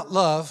does not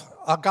love,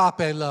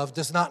 agape love,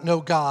 does not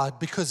know God,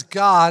 because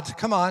God,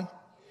 come on,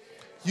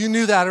 you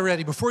knew that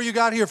already. Before you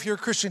got here, if you're a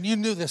Christian, you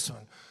knew this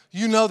one.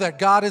 You know that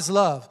God is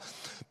love.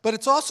 But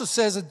it also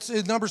says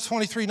in Numbers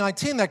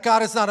 23:19 that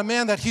God is not a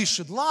man that he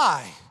should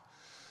lie.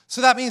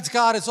 So that means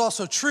God is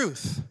also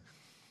truth.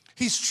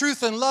 He's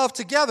truth and love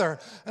together.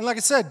 And like I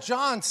said,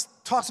 John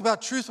talks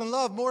about truth and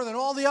love more than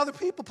all the other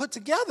people put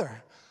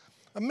together.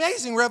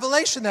 Amazing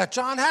revelation that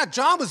John had.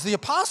 John was the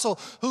apostle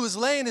who was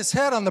laying his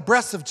head on the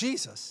breast of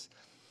Jesus,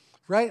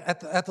 right,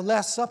 at the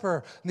Last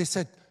Supper. And they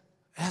said,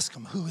 ask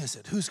him, who is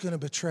it? Who's going to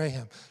betray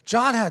him?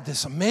 John had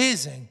this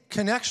amazing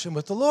connection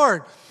with the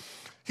Lord.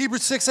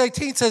 Hebrews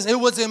 6:18 says it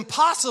was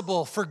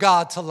impossible for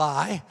God to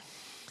lie.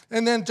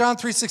 And then John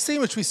 3:16,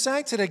 which we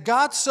sang today,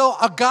 God so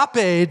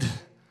agape'd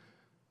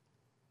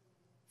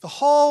the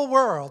whole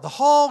world, the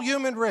whole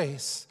human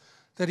race,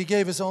 that he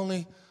gave his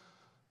only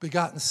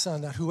begotten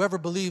Son, that whoever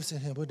believes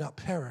in him would not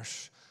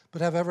perish,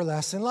 but have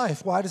everlasting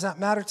life. Why does that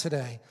matter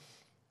today?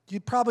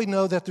 You probably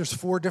know that there's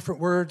 4 different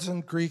words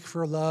in Greek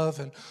for love,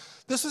 and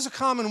this is a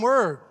common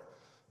word,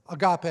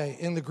 agape,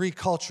 in the Greek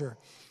culture.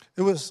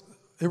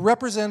 It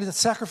represented a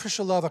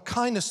sacrificial love, a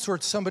kindness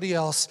towards somebody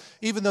else,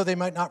 even though they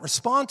might not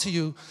respond to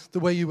you the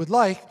way you would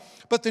like.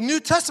 But the New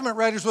Testament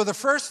writers were the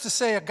first to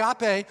say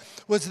agape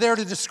was there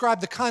to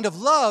describe the kind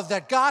of love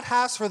that God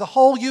has for the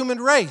whole human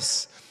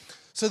race.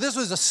 So this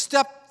was a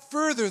step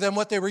further than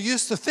what they were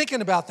used to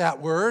thinking about that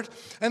word.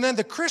 And then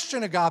the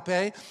Christian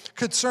agape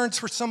concerns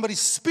for somebody's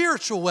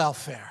spiritual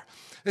welfare.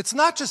 It's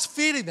not just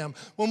feeding them.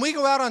 When we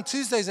go out on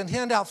Tuesdays and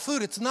hand out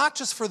food, it's not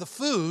just for the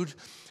food.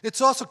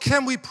 It's also,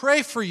 can we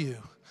pray for you?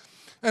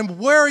 And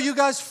where are you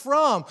guys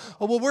from?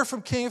 Oh, well, we're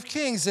from King of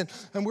Kings, and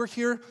we're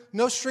here,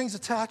 no strings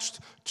attached.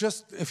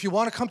 Just if you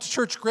want to come to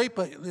church, great,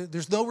 but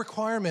there's no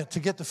requirement to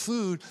get the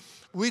food.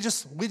 We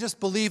just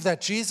believe that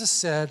Jesus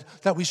said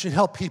that we should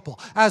help people.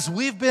 As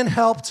we've been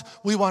helped,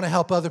 we want to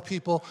help other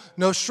people.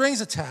 No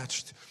strings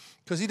attached,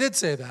 because he did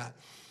say that.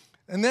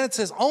 And then it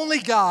says, only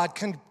God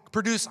can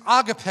produce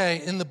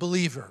agape in the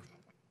believer.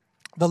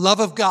 The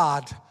love of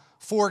God,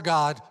 for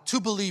God,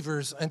 to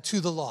believers, and to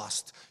the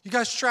lost. You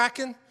guys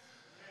tracking?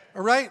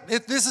 All right?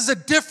 This is a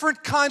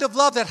different kind of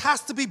love that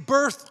has to be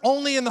birthed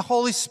only in the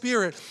Holy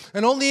Spirit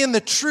and only in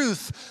the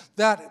truth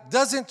that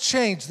doesn't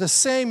change, the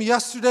same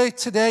yesterday,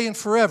 today, and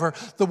forever,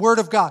 the Word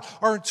of God.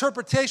 Our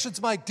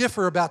interpretations might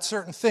differ about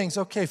certain things.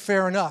 Okay,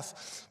 fair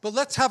enough. But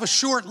let's have a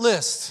short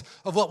list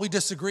of what we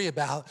disagree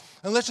about.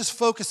 And let's just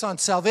focus on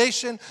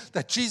salvation,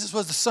 that Jesus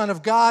was the Son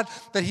of God,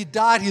 that he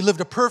died, he lived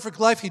a perfect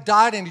life, he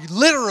died, and he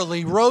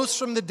literally rose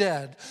from the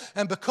dead.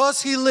 And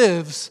because he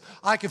lives,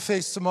 I can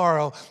face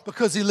tomorrow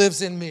because he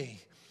lives in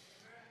me.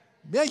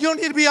 Yeah, you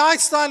don't need to be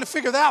Einstein to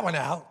figure that one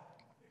out.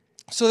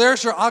 So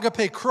there's your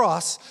agape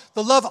cross.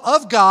 The love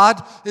of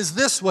God is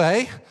this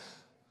way.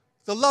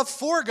 The love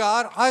for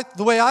God,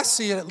 the way I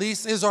see it at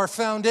least, is our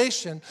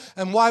foundation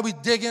and why we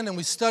dig in and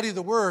we study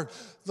the Word.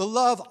 The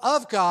love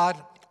of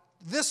God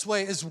this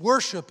way is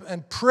worship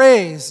and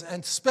praise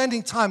and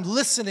spending time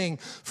listening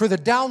for the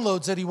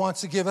downloads that he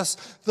wants to give us.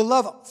 The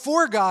love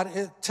for God,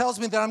 it tells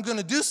me that I'm going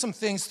to do some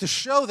things to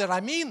show that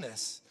I mean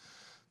this,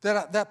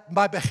 that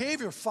my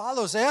behavior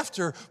follows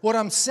after what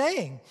I'm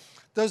saying.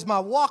 Does my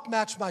walk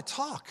match my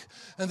talk?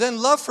 And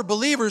then love for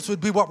believers would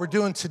be what we're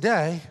doing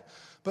today.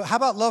 But how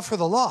about love for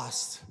the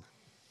lost?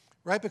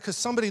 Right? Because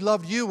somebody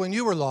loved you when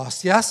you were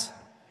lost, yes?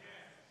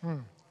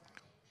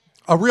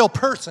 A real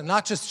person,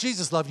 not just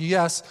Jesus loved you,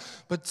 yes,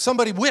 but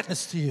somebody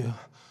witnessed to you.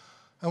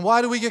 And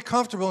why do we get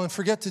comfortable and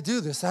forget to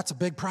do this? That's a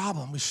big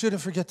problem. We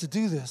shouldn't forget to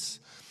do this.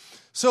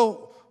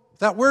 So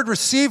that word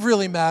receive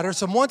really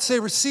matters. And once they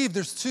receive,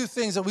 there's two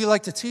things that we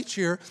like to teach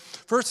here.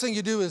 First thing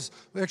you do is,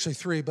 actually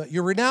three, but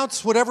you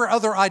renounce whatever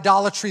other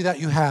idolatry that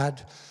you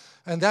had.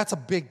 And that's a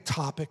big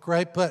topic,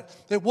 right? But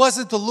it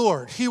wasn't the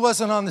Lord. He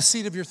wasn't on the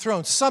seat of your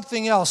throne.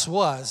 Something else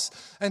was,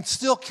 and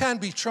still can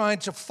be trying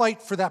to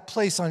fight for that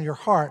place on your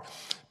heart.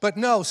 But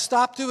no,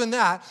 stop doing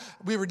that.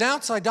 We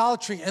renounce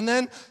idolatry, and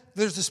then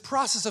there's this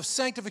process of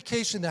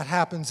sanctification that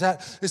happens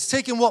that is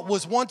taking what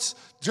was once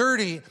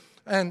dirty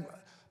and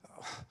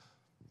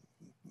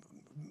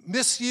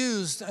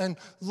misused, and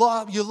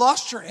you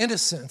lost your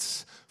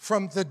innocence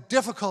from the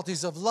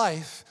difficulties of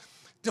life.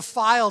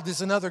 Defiled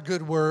is another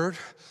good word.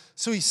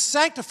 So he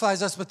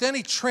sanctifies us, but then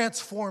he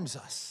transforms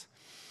us.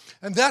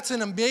 And that's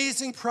an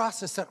amazing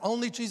process that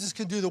only Jesus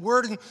can do. The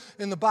word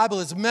in the Bible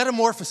is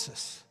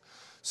metamorphosis.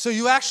 So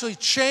you actually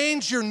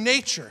change your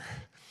nature,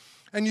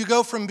 and you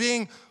go from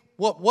being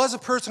what was a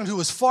person who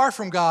was far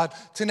from God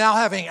to now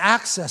having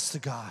access to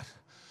God.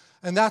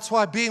 And that's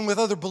why being with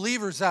other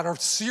believers that are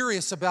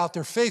serious about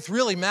their faith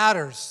really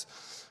matters,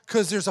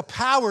 because there's a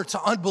power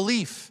to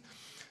unbelief.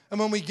 And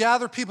when we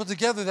gather people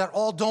together that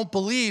all don't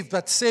believe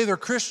but say they're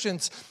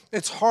Christians,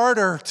 it's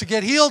harder to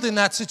get healed in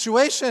that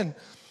situation.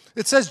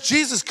 It says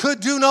Jesus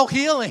could do no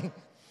healing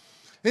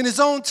in his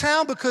own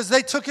town because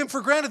they took him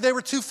for granted. They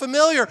were too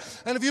familiar.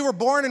 And if you were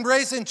born and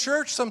raised in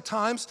church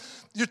sometimes,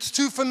 it's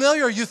too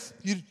familiar.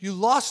 You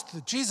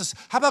lost Jesus.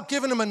 How about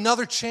giving him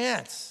another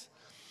chance?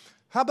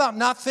 How about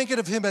not thinking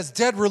of him as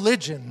dead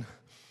religion,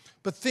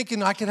 but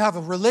thinking I could have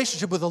a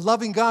relationship with a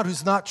loving God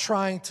who's not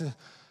trying to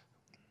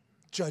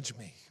judge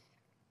me.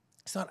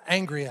 He's not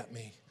angry at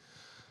me.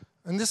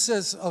 And this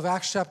says of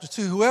Acts chapter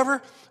 2,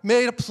 whoever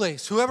made a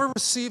place, whoever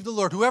received the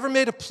Lord, whoever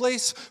made a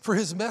place for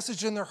his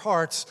message in their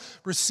hearts,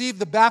 received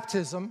the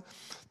baptism.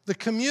 The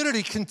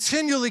community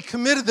continually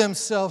committed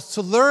themselves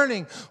to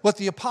learning what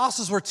the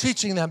apostles were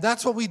teaching them.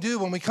 That's what we do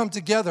when we come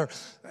together.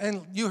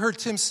 And you heard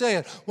Tim say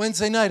it.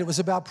 Wednesday night, it was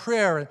about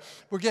prayer. And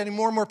we're getting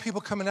more and more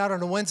people coming out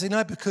on a Wednesday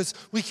night because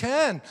we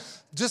can.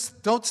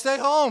 Just don't stay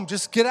home.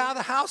 Just get out of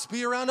the house.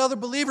 Be around other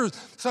believers.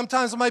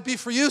 Sometimes it might be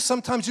for you.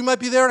 Sometimes you might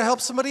be there to help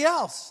somebody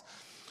else.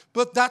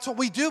 But that's what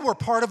we do. We're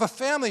part of a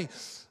family.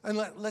 And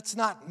let's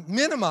not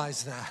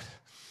minimize that.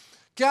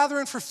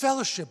 Gathering for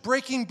fellowship,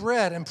 breaking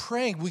bread, and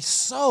praying. We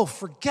so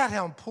forget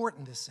how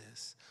important this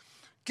is.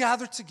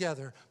 Gather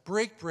together,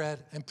 break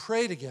bread, and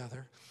pray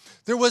together.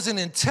 There was an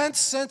intense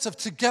sense of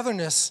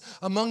togetherness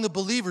among the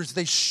believers.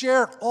 They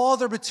shared all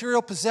their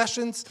material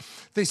possessions.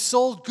 They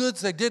sold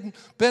goods that didn't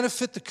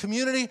benefit the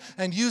community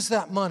and used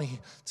that money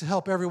to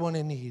help everyone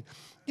in need.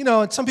 You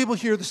know, and some people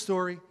hear the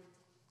story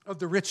of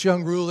the rich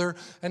young ruler,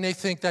 and they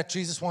think that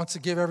Jesus wants to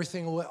give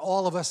everything away,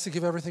 all of us to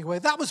give everything away.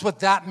 That was what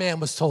that man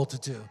was told to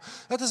do.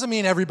 That doesn't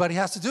mean everybody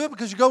has to do it,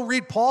 because you go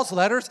read Paul's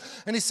letters,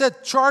 and he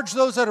said, charge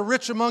those that are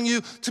rich among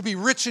you to be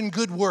rich in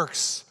good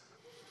works.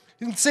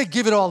 He didn't say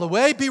give it all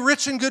away. Be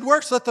rich in good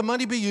works. Let the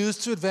money be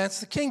used to advance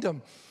the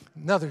kingdom.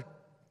 Another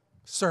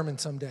sermon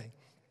someday.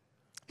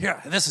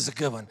 Here, this is a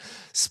good one.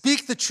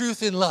 Speak the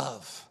truth in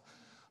love.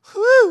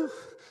 Whew.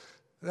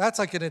 That's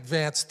like an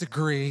advanced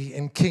degree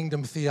in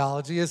kingdom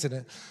theology, isn't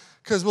it?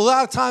 Because a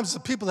lot of times the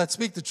people that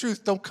speak the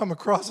truth don't come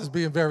across as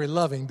being very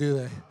loving,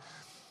 do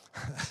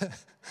they?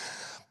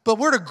 But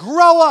we're to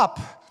grow up.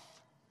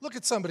 Look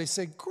at somebody,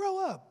 say,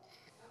 grow up.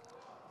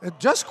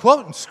 Just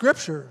quoting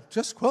Scripture.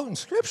 Just quoting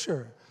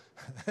Scripture.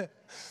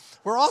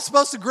 We're all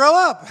supposed to grow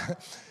up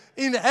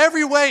in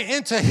every way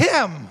into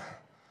Him.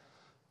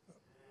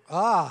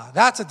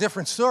 That's a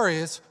different story.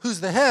 It's who's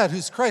the head,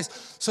 who's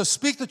Christ. So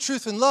speak the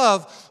truth in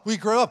love, we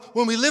grow up.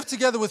 When we live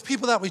together with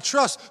people that we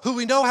trust, who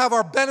we know have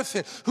our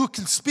benefit, who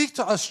can speak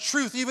to us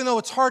truth, even though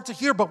it's hard to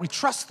hear, but we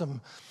trust them,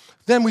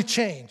 then we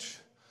change.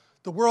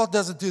 The world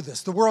doesn't do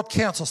this. The world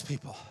cancels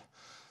people.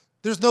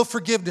 There's no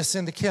forgiveness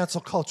in the cancel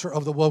culture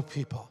of the woke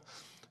people.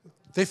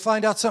 They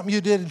find out something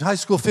you did in high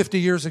school 50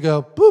 years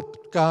ago,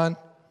 boop, gone.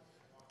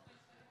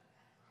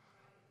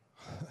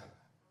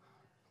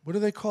 What do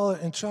they call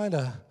it in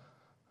China?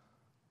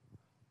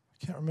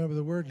 I can't remember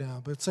the word now,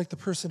 but it's like the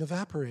person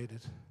evaporated.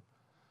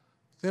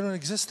 They don't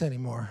exist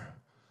anymore.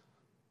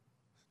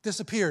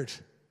 Disappeared.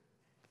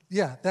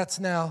 Yeah, that's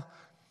now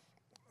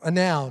a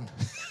noun.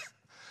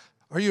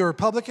 Are you a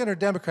Republican or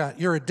Democrat?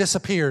 You're a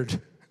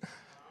disappeared.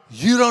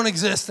 You don't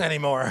exist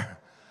anymore.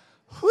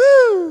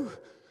 Woo!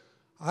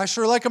 I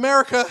sure like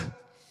America.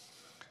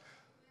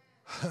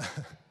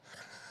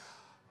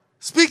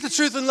 Speak the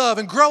truth in love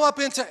and grow up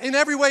in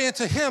every way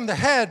into him, the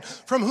head,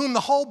 from whom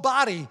the whole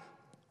body,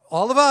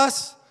 all of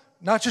us,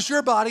 not just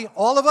your body,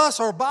 all of us,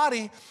 our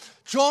body,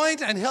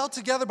 joined and held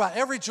together by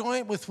every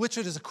joint with which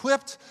it is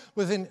equipped,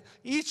 within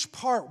each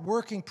part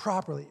working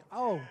properly.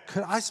 Oh,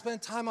 could I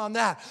spend time on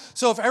that?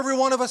 So if every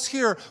one of us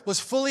here was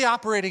fully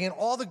operating in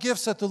all the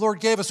gifts that the Lord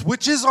gave us,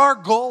 which is our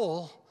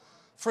goal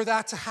for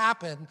that to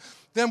happen,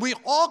 then we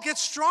all get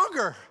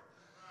stronger.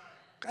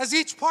 As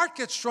each part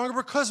gets stronger,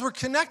 because we're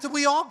connected,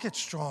 we all get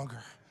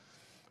stronger.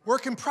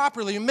 Working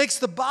properly, it makes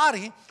the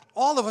body,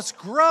 all of us,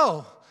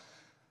 grow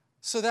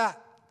so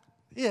that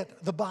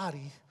the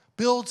body,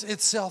 builds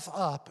itself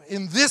up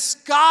in this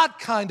God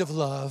kind of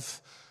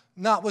love,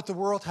 not what the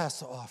world has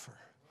to offer.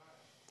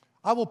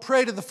 I will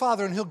pray to the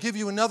Father, and he'll give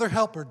you another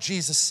helper,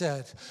 Jesus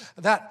said,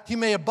 that he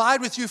may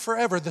abide with you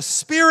forever, the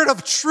Spirit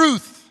of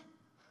truth.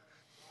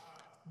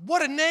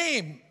 What a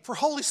name for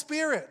Holy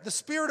Spirit, the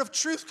Spirit of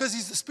truth, because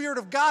he's the Spirit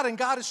of God, and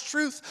God is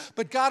truth,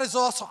 but God is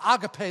also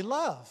agape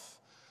love.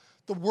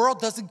 The world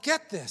doesn't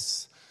get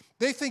this.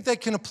 They think they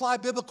can apply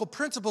biblical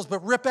principles,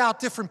 but rip out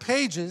different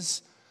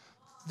pages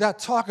that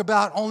talk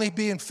about only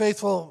being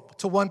faithful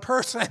to one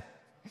person.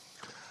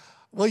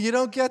 Well, you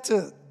don't get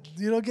to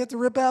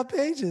rip out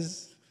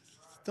pages.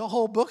 The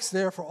whole book's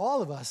there for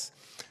all of us.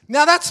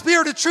 Now that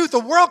Spirit of truth, the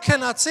world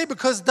cannot see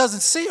because it doesn't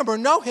see him or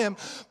know him,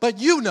 but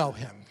you know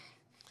him.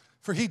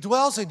 For he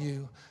dwells in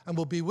you and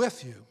will be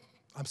with you.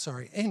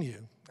 In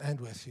you and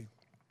with you.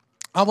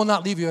 I will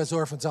not leave you as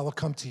orphans, I will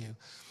come to you.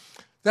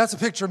 That's a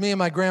picture of me and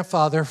my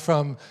grandfather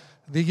from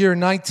the year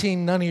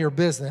 19, none of your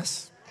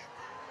business.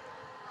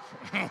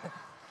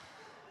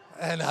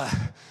 And,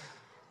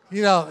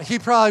 he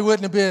probably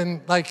wouldn't have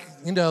been like,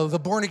 the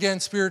born-again,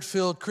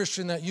 spirit-filled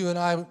Christian that you and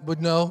I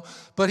would know,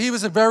 but he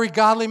was a very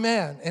godly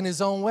man in his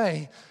own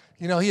way.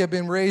 He had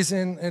been raised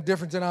in a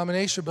different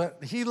denomination,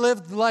 but he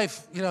lived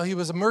life. He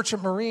was a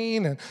merchant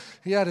marine, and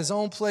he had his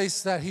own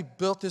place that he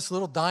built this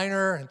little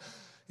diner, and,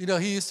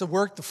 he used to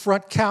work the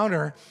front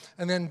counter,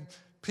 and then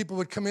people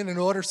would come in and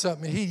order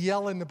something, and he'd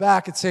yell in the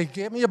back and say,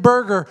 "Get me a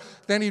burger."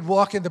 Then he'd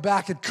walk in the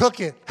back and cook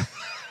it.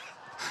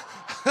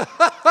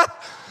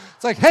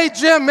 It's like, "Hey,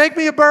 Jim, make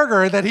me a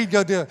burger," and then he'd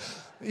go do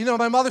it.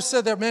 My mother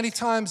said that many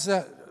times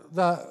that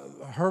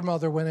her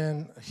mother went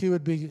in, he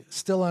would be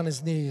still on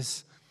his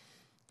knees.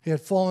 He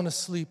had fallen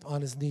asleep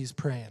on his knees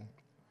praying.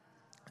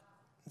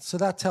 So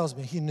that tells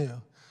me he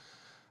knew.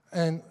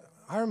 And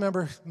I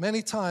remember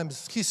many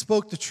times he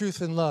spoke the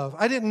truth in love.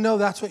 I didn't know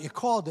that's what you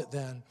called it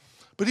then,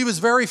 but he was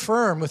very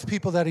firm with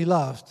people that he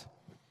loved.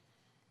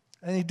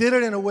 And he did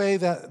it in a way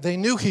that they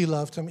knew he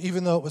loved them,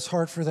 even though it was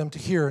hard for them to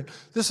hear it.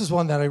 This is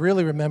one that I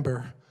really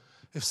remember.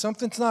 If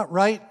something's not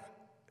right,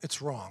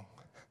 it's wrong.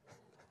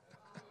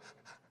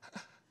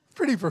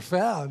 Pretty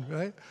profound,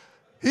 right?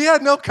 He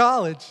had no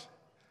college.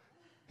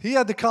 He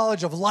had the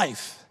college of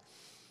life.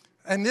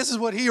 And this is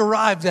what he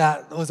arrived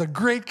at. It was a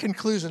great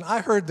conclusion.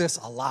 I heard this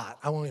a lot.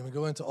 I won't even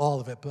go into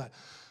all of it, but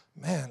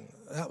man,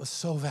 that was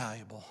so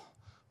valuable.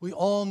 We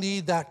all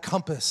need that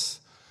compass.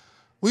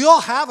 We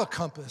all have a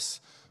compass,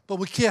 but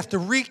we have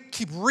to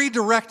keep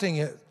redirecting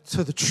it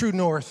to the true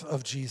north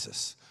of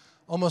Jesus.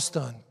 Almost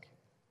done.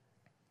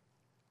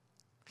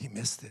 He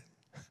missed it.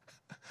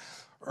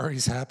 Or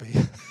he's happy.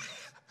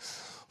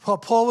 While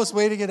Paul was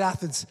waiting at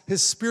Athens,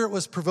 his spirit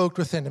was provoked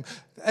within him.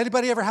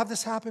 Anybody ever have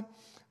this happen?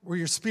 Where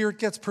your spirit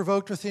gets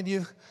provoked within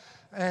you?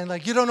 And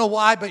you don't know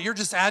why, but you're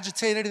just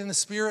agitated in the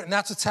spirit, and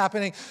that's what's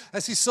happening.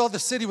 As he saw the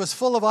city was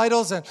full of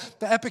idols, and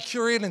the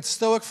Epicurean and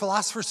Stoic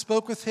philosophers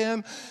spoke with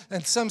him,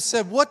 and some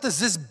said, "What does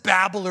this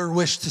babbler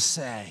wish to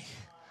say?"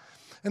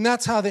 And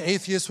that's how the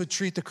atheist would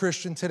treat the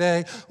Christian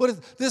today.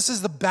 This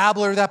is the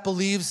babbler that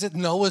believes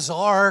in Noah's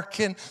Ark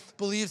and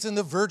believes in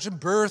the virgin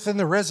birth and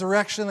the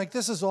resurrection.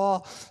 This is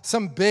all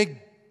some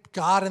big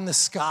God in the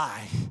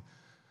sky.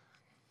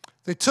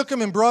 They took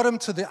him and brought him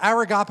to the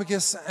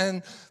Areopagus,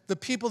 and the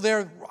people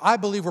there, I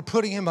believe, were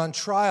putting him on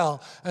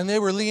trial, and they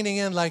were leaning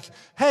in like,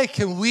 "Hey,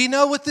 can we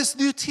know what this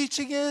new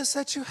teaching is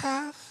that you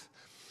have?"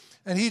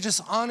 And he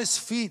just on his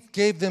feet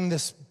gave them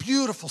this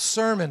beautiful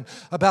sermon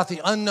about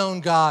the unknown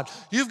God.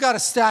 You've got a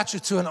statue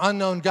to an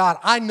unknown God.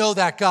 I know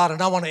that God,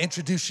 and I want to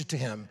introduce you to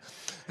him.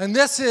 And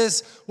this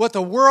is what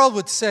the world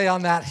would say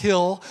on that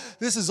hill.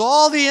 This is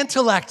all the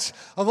intellect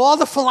of all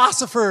the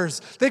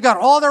philosophers. They've got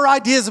all their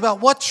ideas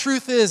about what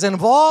truth is. And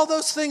of all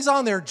those things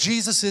on there,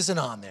 Jesus isn't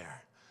on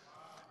there.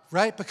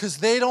 Right? Because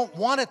they don't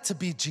want it to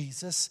be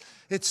Jesus.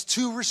 It's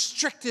too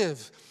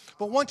restrictive.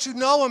 But once you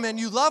know him and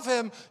you love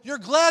him, you're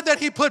glad that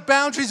he put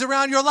boundaries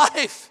around your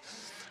life.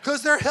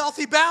 Because they're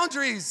healthy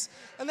boundaries.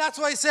 And that's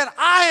why he said,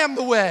 "I am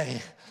the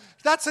way."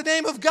 That's the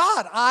name of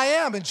God. I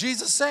am. And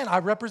Jesus is saying, I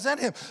represent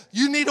him.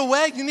 You need a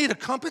way? You need a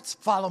compass?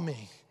 Follow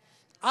me.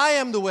 I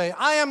am the way.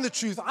 I am the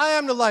truth. I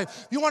am the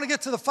life. You want to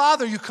get to the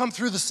Father, you come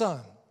through the Son.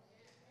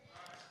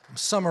 I'm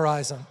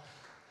summarizing.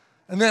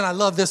 And then I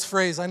love this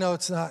phrase. I know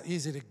it's not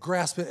easy to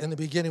grasp it in the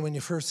beginning when you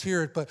first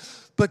hear it,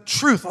 but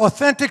truth,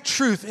 authentic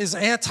truth is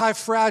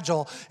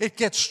anti-fragile. It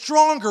gets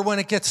stronger when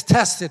it gets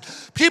tested.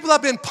 People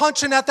have been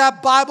punching at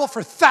that Bible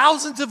for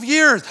thousands of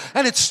years,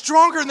 and it's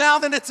stronger now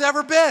than it's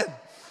ever been.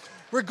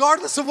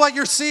 Regardless of what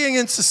you're seeing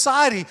in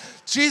society,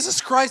 Jesus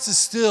Christ is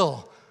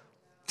still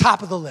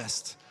top of the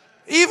list.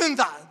 Even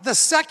the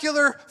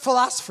secular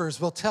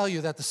philosophers will tell you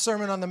that the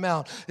Sermon on the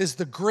Mount is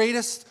the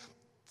greatest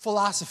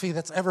philosophy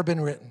that's ever been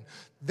written.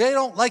 They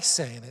don't like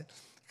saying it,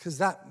 because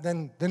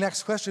then the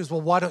next question is, well,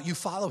 why don't you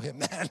follow him,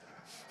 man?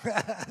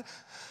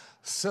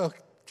 So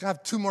I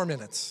have 2 more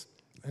minutes,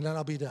 and then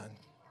I'll be done.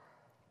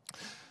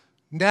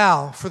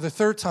 Now, for the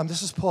third time,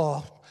 this is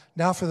Paul.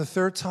 Now, for the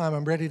third time,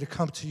 I'm ready to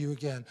come to you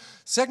again.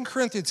 2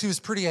 Corinthians, he was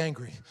pretty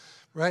angry,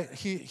 right?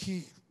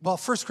 Well,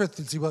 1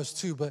 Corinthians he was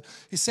too, but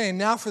he's saying,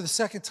 now for the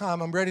second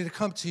time, I'm ready to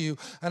come to you,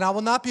 and I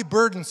will not be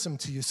burdensome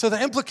to you. So the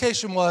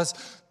implication was,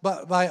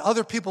 by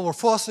other people were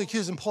falsely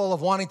accusing Paul of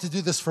wanting to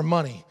do this for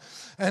money.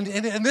 And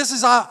this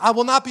is, I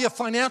will not be a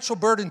financial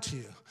burden to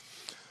you.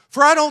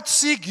 For I don't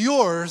seek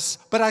yours,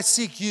 but I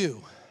seek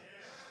you.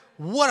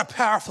 What a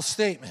powerful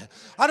statement.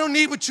 I don't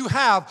need what you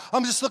have.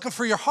 I'm just looking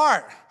for your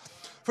heart.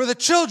 For the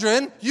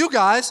children, you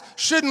guys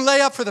shouldn't lay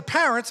up for the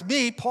parents,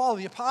 me, Paul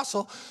the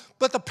apostle,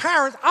 but the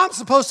parent, I'm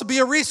supposed to be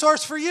a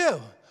resource for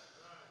you.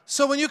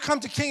 So when you come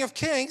to King of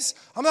Kings,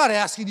 I'm not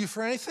asking you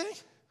for anything.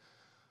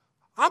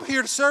 I'm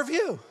here to serve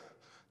you.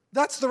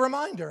 That's the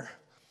reminder.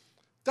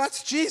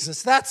 That's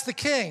Jesus. That's the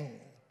King.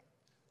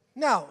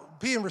 Now,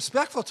 being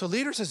respectful to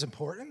leaders is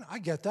important. I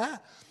get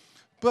that.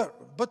 But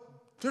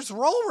there's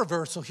role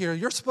reversal here.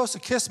 You're supposed to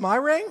kiss my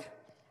ring?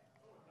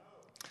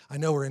 I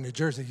know we're in New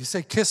Jersey. You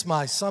say kiss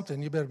my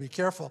something, you better be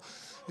careful.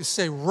 You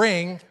say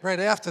ring right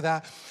after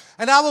that.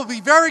 And I will be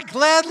very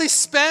gladly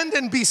spend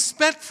and be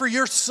spent for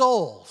your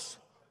souls.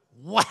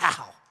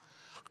 Wow.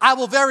 I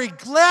will very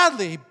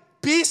gladly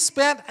be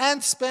spent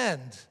and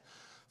spend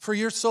for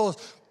your souls.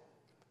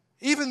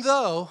 Even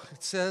though,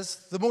 it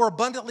says, the more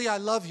abundantly I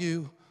love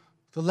you,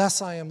 the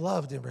less I am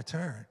loved in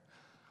return.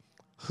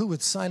 Who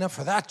would sign up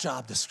for that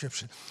job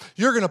description?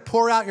 You're going to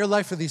pour out your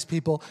life for these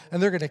people,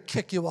 and they're going to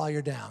kick you while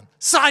you're down.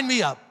 Sign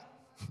me up.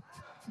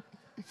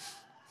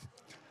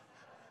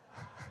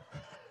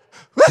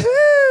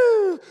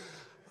 Woohoo!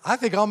 I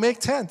think I'll make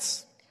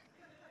tents.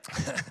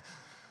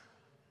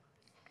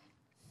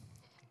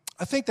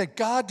 I think that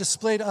God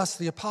displayed us,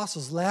 the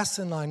apostles, last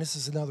in line, this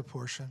is another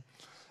portion,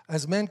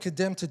 as men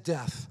condemned to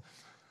death.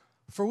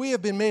 For we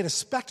have been made a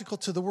spectacle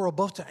to the world,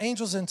 both to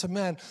angels and to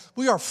men.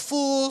 We are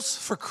fools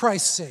for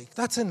Christ's sake.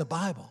 That's in the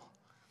Bible.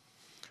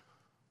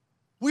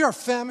 We are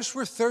famished,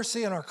 we're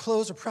thirsty, and our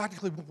clothes are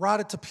practically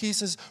rotted to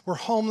pieces. We're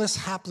homeless,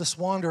 hapless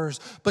wanderers.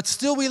 But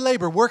still we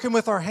labor, working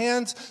with our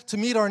hands to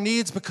meet our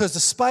needs, because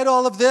despite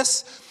all of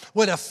this,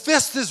 when a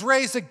fist is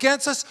raised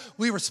against us,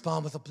 we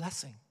respond with a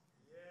blessing.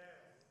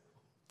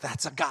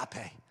 That's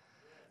agape.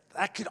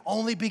 That could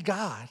only be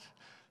God.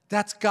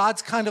 That's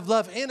God's kind of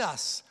love in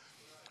us.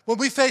 When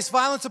we face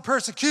violence and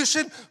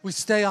persecution, we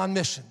stay on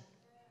mission.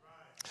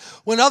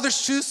 When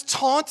others choose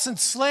taunts and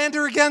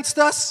slander against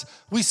us,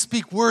 we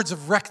speak words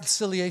of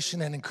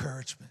reconciliation and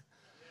encouragement.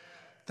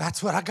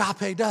 That's what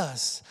agape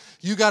does.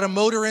 You got a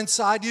motor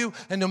inside you,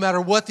 and no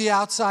matter what the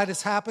outside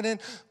is happening,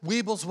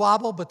 weebles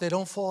wobble, but they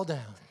don't fall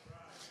down.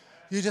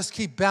 You just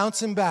keep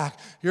bouncing back.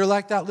 You're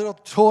like that little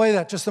toy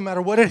that just no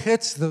matter what it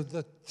hits,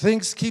 the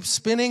things keep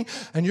spinning,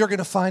 and you're going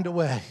to find a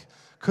way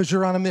because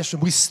you're on a mission.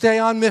 We stay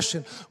on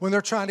mission when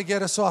they're trying to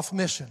get us off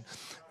mission.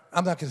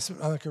 I'm not going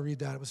to read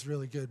that. It was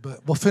really good,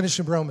 but we'll finish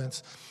in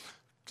Romans.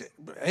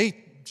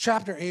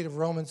 Chapter 8 of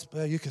Romans,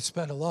 you could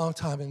spend a long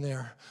time in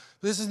there.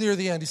 This is near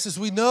the end. He says,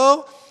 we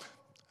know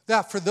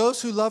that for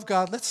those who love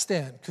God, let's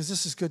stand, because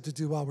this is good to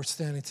do while we're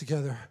standing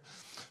together.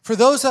 For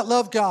those that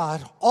love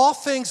God, all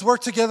things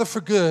work together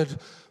for good,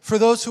 for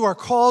those who are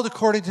called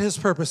according to his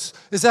purpose.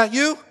 Is that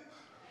you?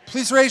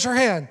 Please raise your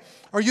hand.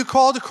 Are you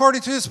called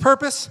according to his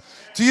purpose?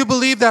 Do you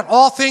believe that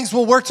all things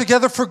will work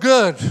together for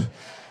good?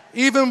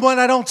 Even when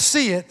I don't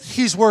see it,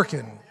 he's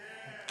working.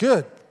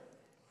 Good.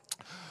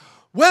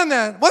 What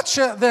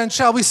then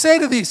shall we say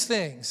to these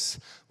things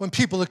when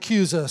people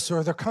accuse us,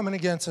 or they're coming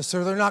against us,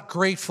 or they're not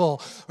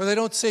grateful, or they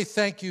don't say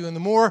thank you, and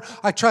the more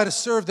I try to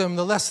serve them,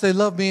 the less they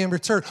love me in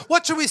return?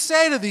 What should we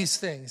say to these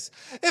things?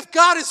 If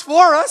God is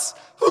for us,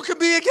 who can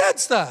be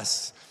against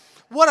us?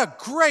 What a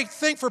great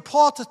thing for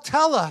Paul to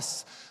tell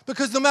us.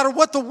 Because no matter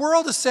what the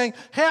world is saying,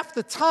 half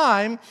the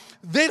time,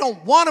 they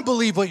don't want to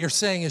believe what you're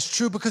saying is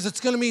true because it's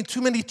going to mean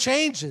too many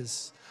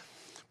changes.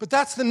 But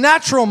that's the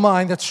natural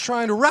mind that's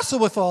trying to wrestle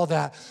with all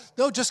that.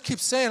 No, just keep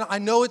saying, I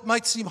know it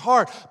might seem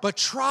hard, but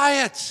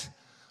try it.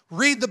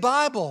 Read the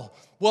Bible.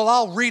 Well,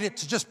 I'll read it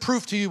to just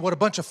prove to you what a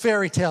bunch of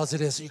fairy tales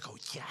it is. And you go,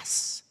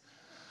 yes.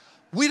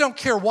 We don't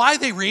care why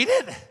they read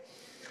it.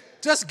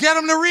 Just get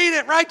them to read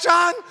it, right,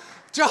 John?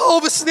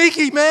 Jehovah's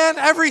sneaky, man,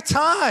 every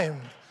time.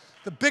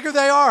 The bigger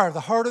they are, the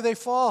harder they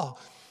fall.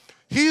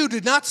 He who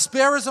did not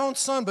spare his own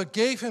son, but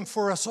gave him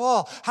for us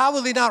all, how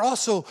will he not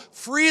also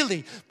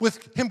freely,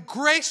 with him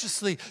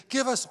graciously,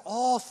 give us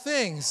all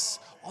things?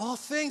 All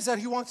things that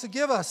he wants to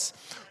give us.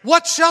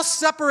 What shall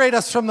separate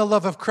us from the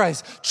love of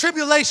Christ?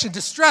 Tribulation,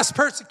 distress,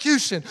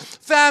 persecution,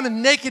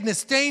 famine,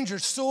 nakedness, danger,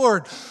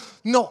 sword.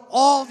 No,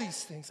 all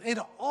these things. In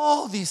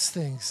all these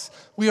things,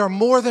 we are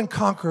more than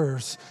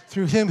conquerors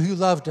through him who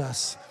loved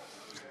us.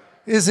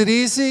 Is it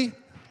easy?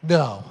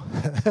 No.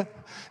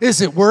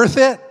 Is it worth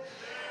it?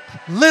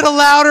 Little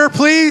louder,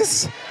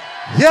 please.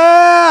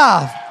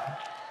 Yeah.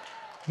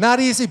 Not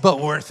easy, but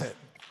worth it.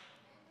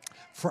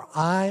 For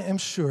I am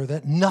sure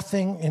that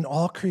nothing in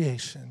all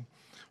creation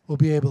will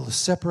be able to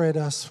separate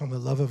us from the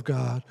love of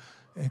God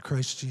in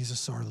Christ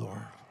Jesus our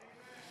Lord.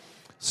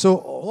 So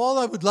all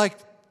I would like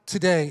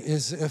today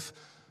is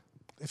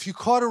if you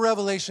caught a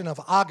revelation of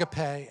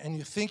agape and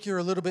you think you're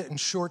a little bit in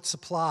short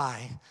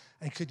supply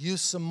and could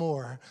use some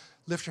more,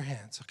 lift your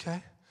hands,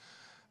 okay?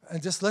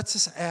 And let's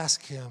just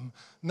ask him,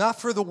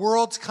 not for the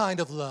world's kind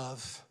of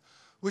love,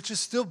 which is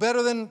still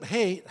better than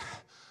hate,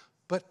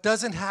 but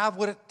doesn't have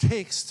what it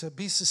takes to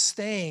be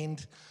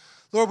sustained.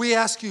 Lord, we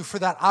ask you for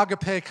that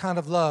agape kind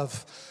of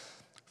love.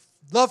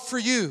 Love for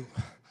you,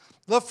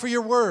 love for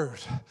your word,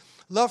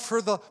 love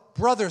for the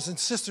brothers and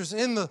sisters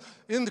in the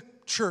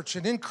church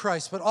and in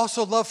Christ, but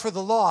also love for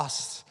the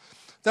lost,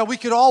 that we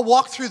could all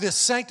walk through this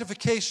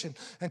sanctification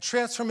and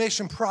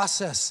transformation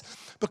process,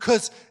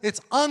 because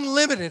it's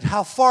unlimited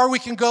how far we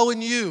can go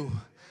in you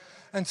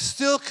and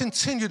still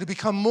continue to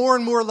become more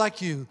and more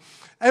like you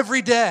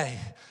every day,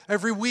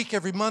 every week,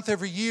 every month,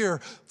 every year,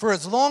 for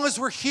as long as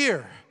we're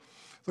here.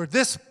 Lord,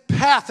 this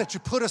path that you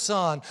put us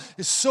on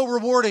is so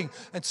rewarding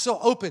and so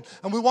open,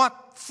 and we want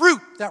fruit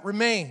that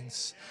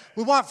remains.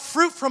 We want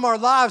fruit from our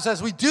lives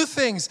as we do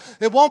things.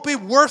 It won't be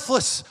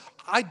worthless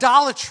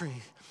idolatry,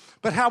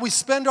 but how we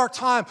spend our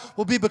time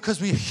will be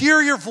because we hear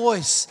your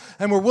voice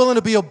and we're willing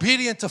to be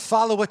obedient to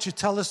follow what you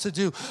tell us to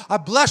do. I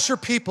bless your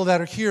people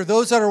that are here,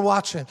 those that are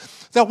watching,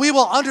 that we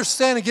will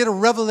understand and get a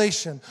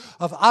revelation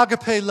of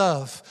agape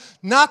love.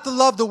 Not the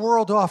love the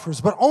world offers,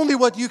 but only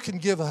what you can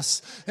give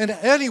us. And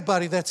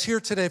anybody that's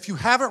here today, if you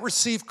haven't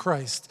received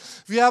Christ,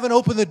 if you haven't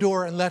opened the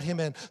door and let him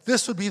in,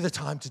 this would be the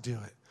time to do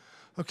it,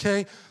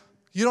 okay?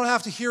 You don't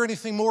have to hear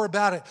anything more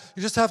about it.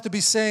 You just have to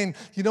be saying,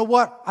 you know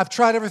what? I've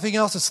tried everything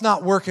else. It's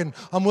not working.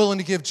 I'm willing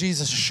to give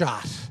Jesus a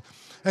shot.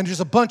 And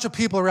there's a bunch of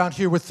people around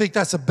here would think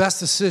that's the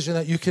best decision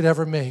that you could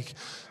ever make.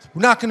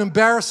 We're not going to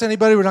embarrass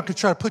anybody. We're not going to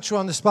try to put you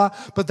on the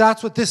spot. But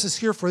that's what this is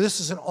here for.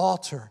 This is an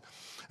altar.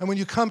 And when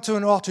you come to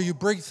an altar, you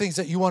bring things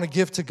that you want to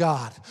give to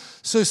God.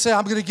 So you say,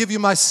 I'm going to give you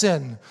my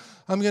sin.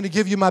 I'm going to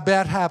give you my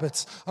bad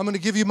habits. I'm going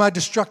to give you my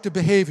destructive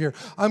behavior.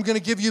 I'm going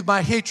to give you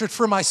my hatred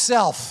for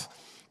myself,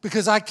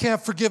 because I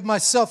can't forgive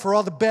myself for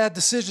all the bad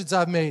decisions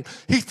I've made.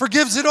 He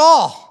forgives it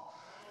all.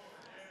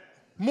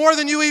 More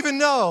than you even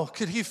know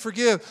could he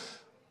forgive.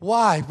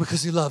 Why?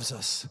 Because he loves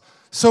us.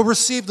 So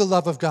receive the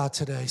love of God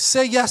today.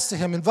 Say yes to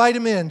him. Invite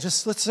him in.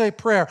 Just let's say a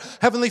prayer.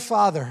 Heavenly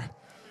Father,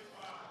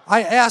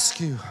 I ask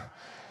you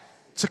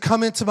to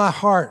come into my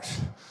heart.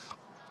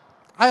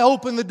 I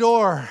open the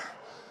door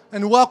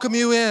and welcome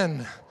you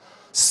in.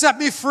 Set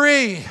me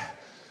free.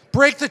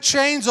 Break the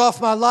chains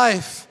off my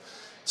life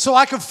so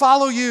I can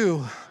follow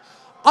you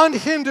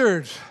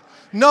unhindered.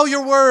 Know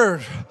your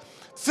word.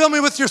 Fill me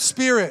with your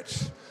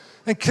spirit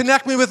and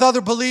connect me with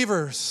other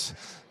believers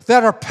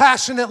that are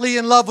passionately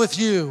in love with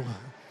you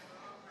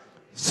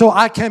so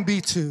I can be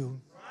too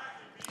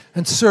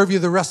and serve you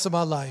the rest of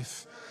my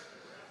life.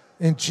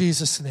 In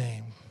Jesus'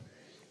 name.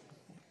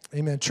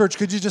 Amen. Church,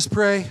 could you just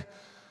pray?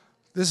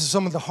 This is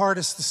some of the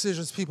hardest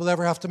decisions people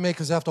ever have to make,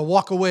 because they have to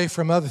walk away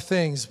from other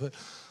things. But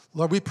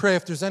Lord, we pray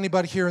if there's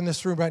anybody here in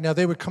this room right now,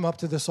 they would come up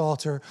to this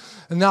altar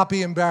and not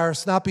be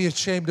embarrassed, not be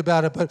ashamed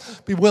about it,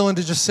 but be willing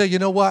to just say, you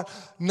know what?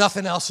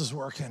 Nothing else is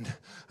working,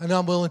 and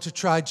I'm willing to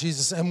try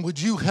Jesus. And would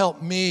you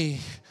help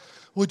me?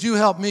 Would you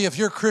help me? If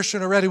you're a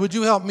Christian already, would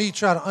you help me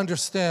try to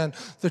understand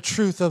the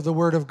truth of the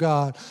Word of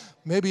God?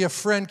 Maybe a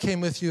friend came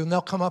with you, and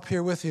they'll come up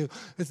here with you.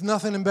 There's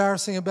nothing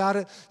embarrassing about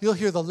it. You'll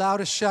hear the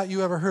loudest shout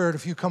you ever heard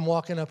if you come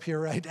walking up here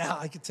right now.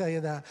 I can tell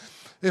you that.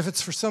 If it's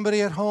for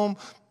somebody at home,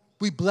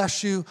 we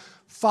bless you.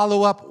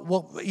 Follow up.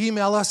 We'll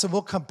email us, and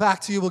we'll come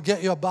back to you. We'll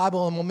get you a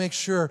Bible, and we'll make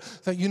sure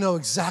that you know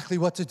exactly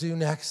what to do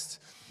next.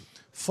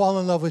 Fall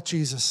in love with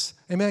Jesus.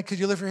 Amen. Could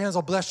you lift your hands?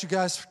 I'll bless you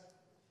guys.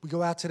 We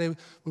go out today.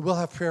 We will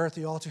have prayer at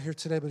the altar here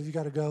today, but if you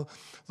got to go,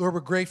 Lord, we're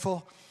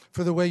grateful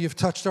for the way you've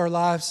touched our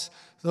lives.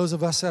 Those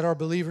of us that are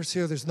believers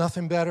here, there's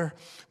nothing better.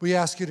 We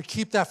ask you to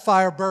keep that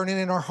fire burning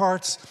in our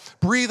hearts.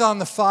 Breathe on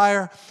the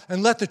fire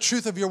and let the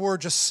truth of your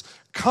word just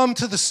come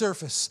to the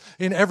surface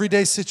in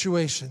everyday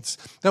situations,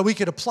 that we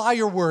could apply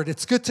your word.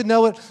 It's good to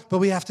know it, but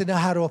we have to know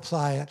how to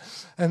apply it.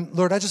 And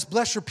Lord, I just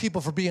bless your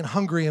people for being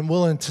hungry and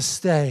willing to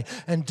stay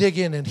and dig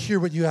in and hear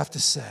what you have to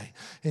say.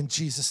 In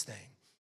Jesus' name.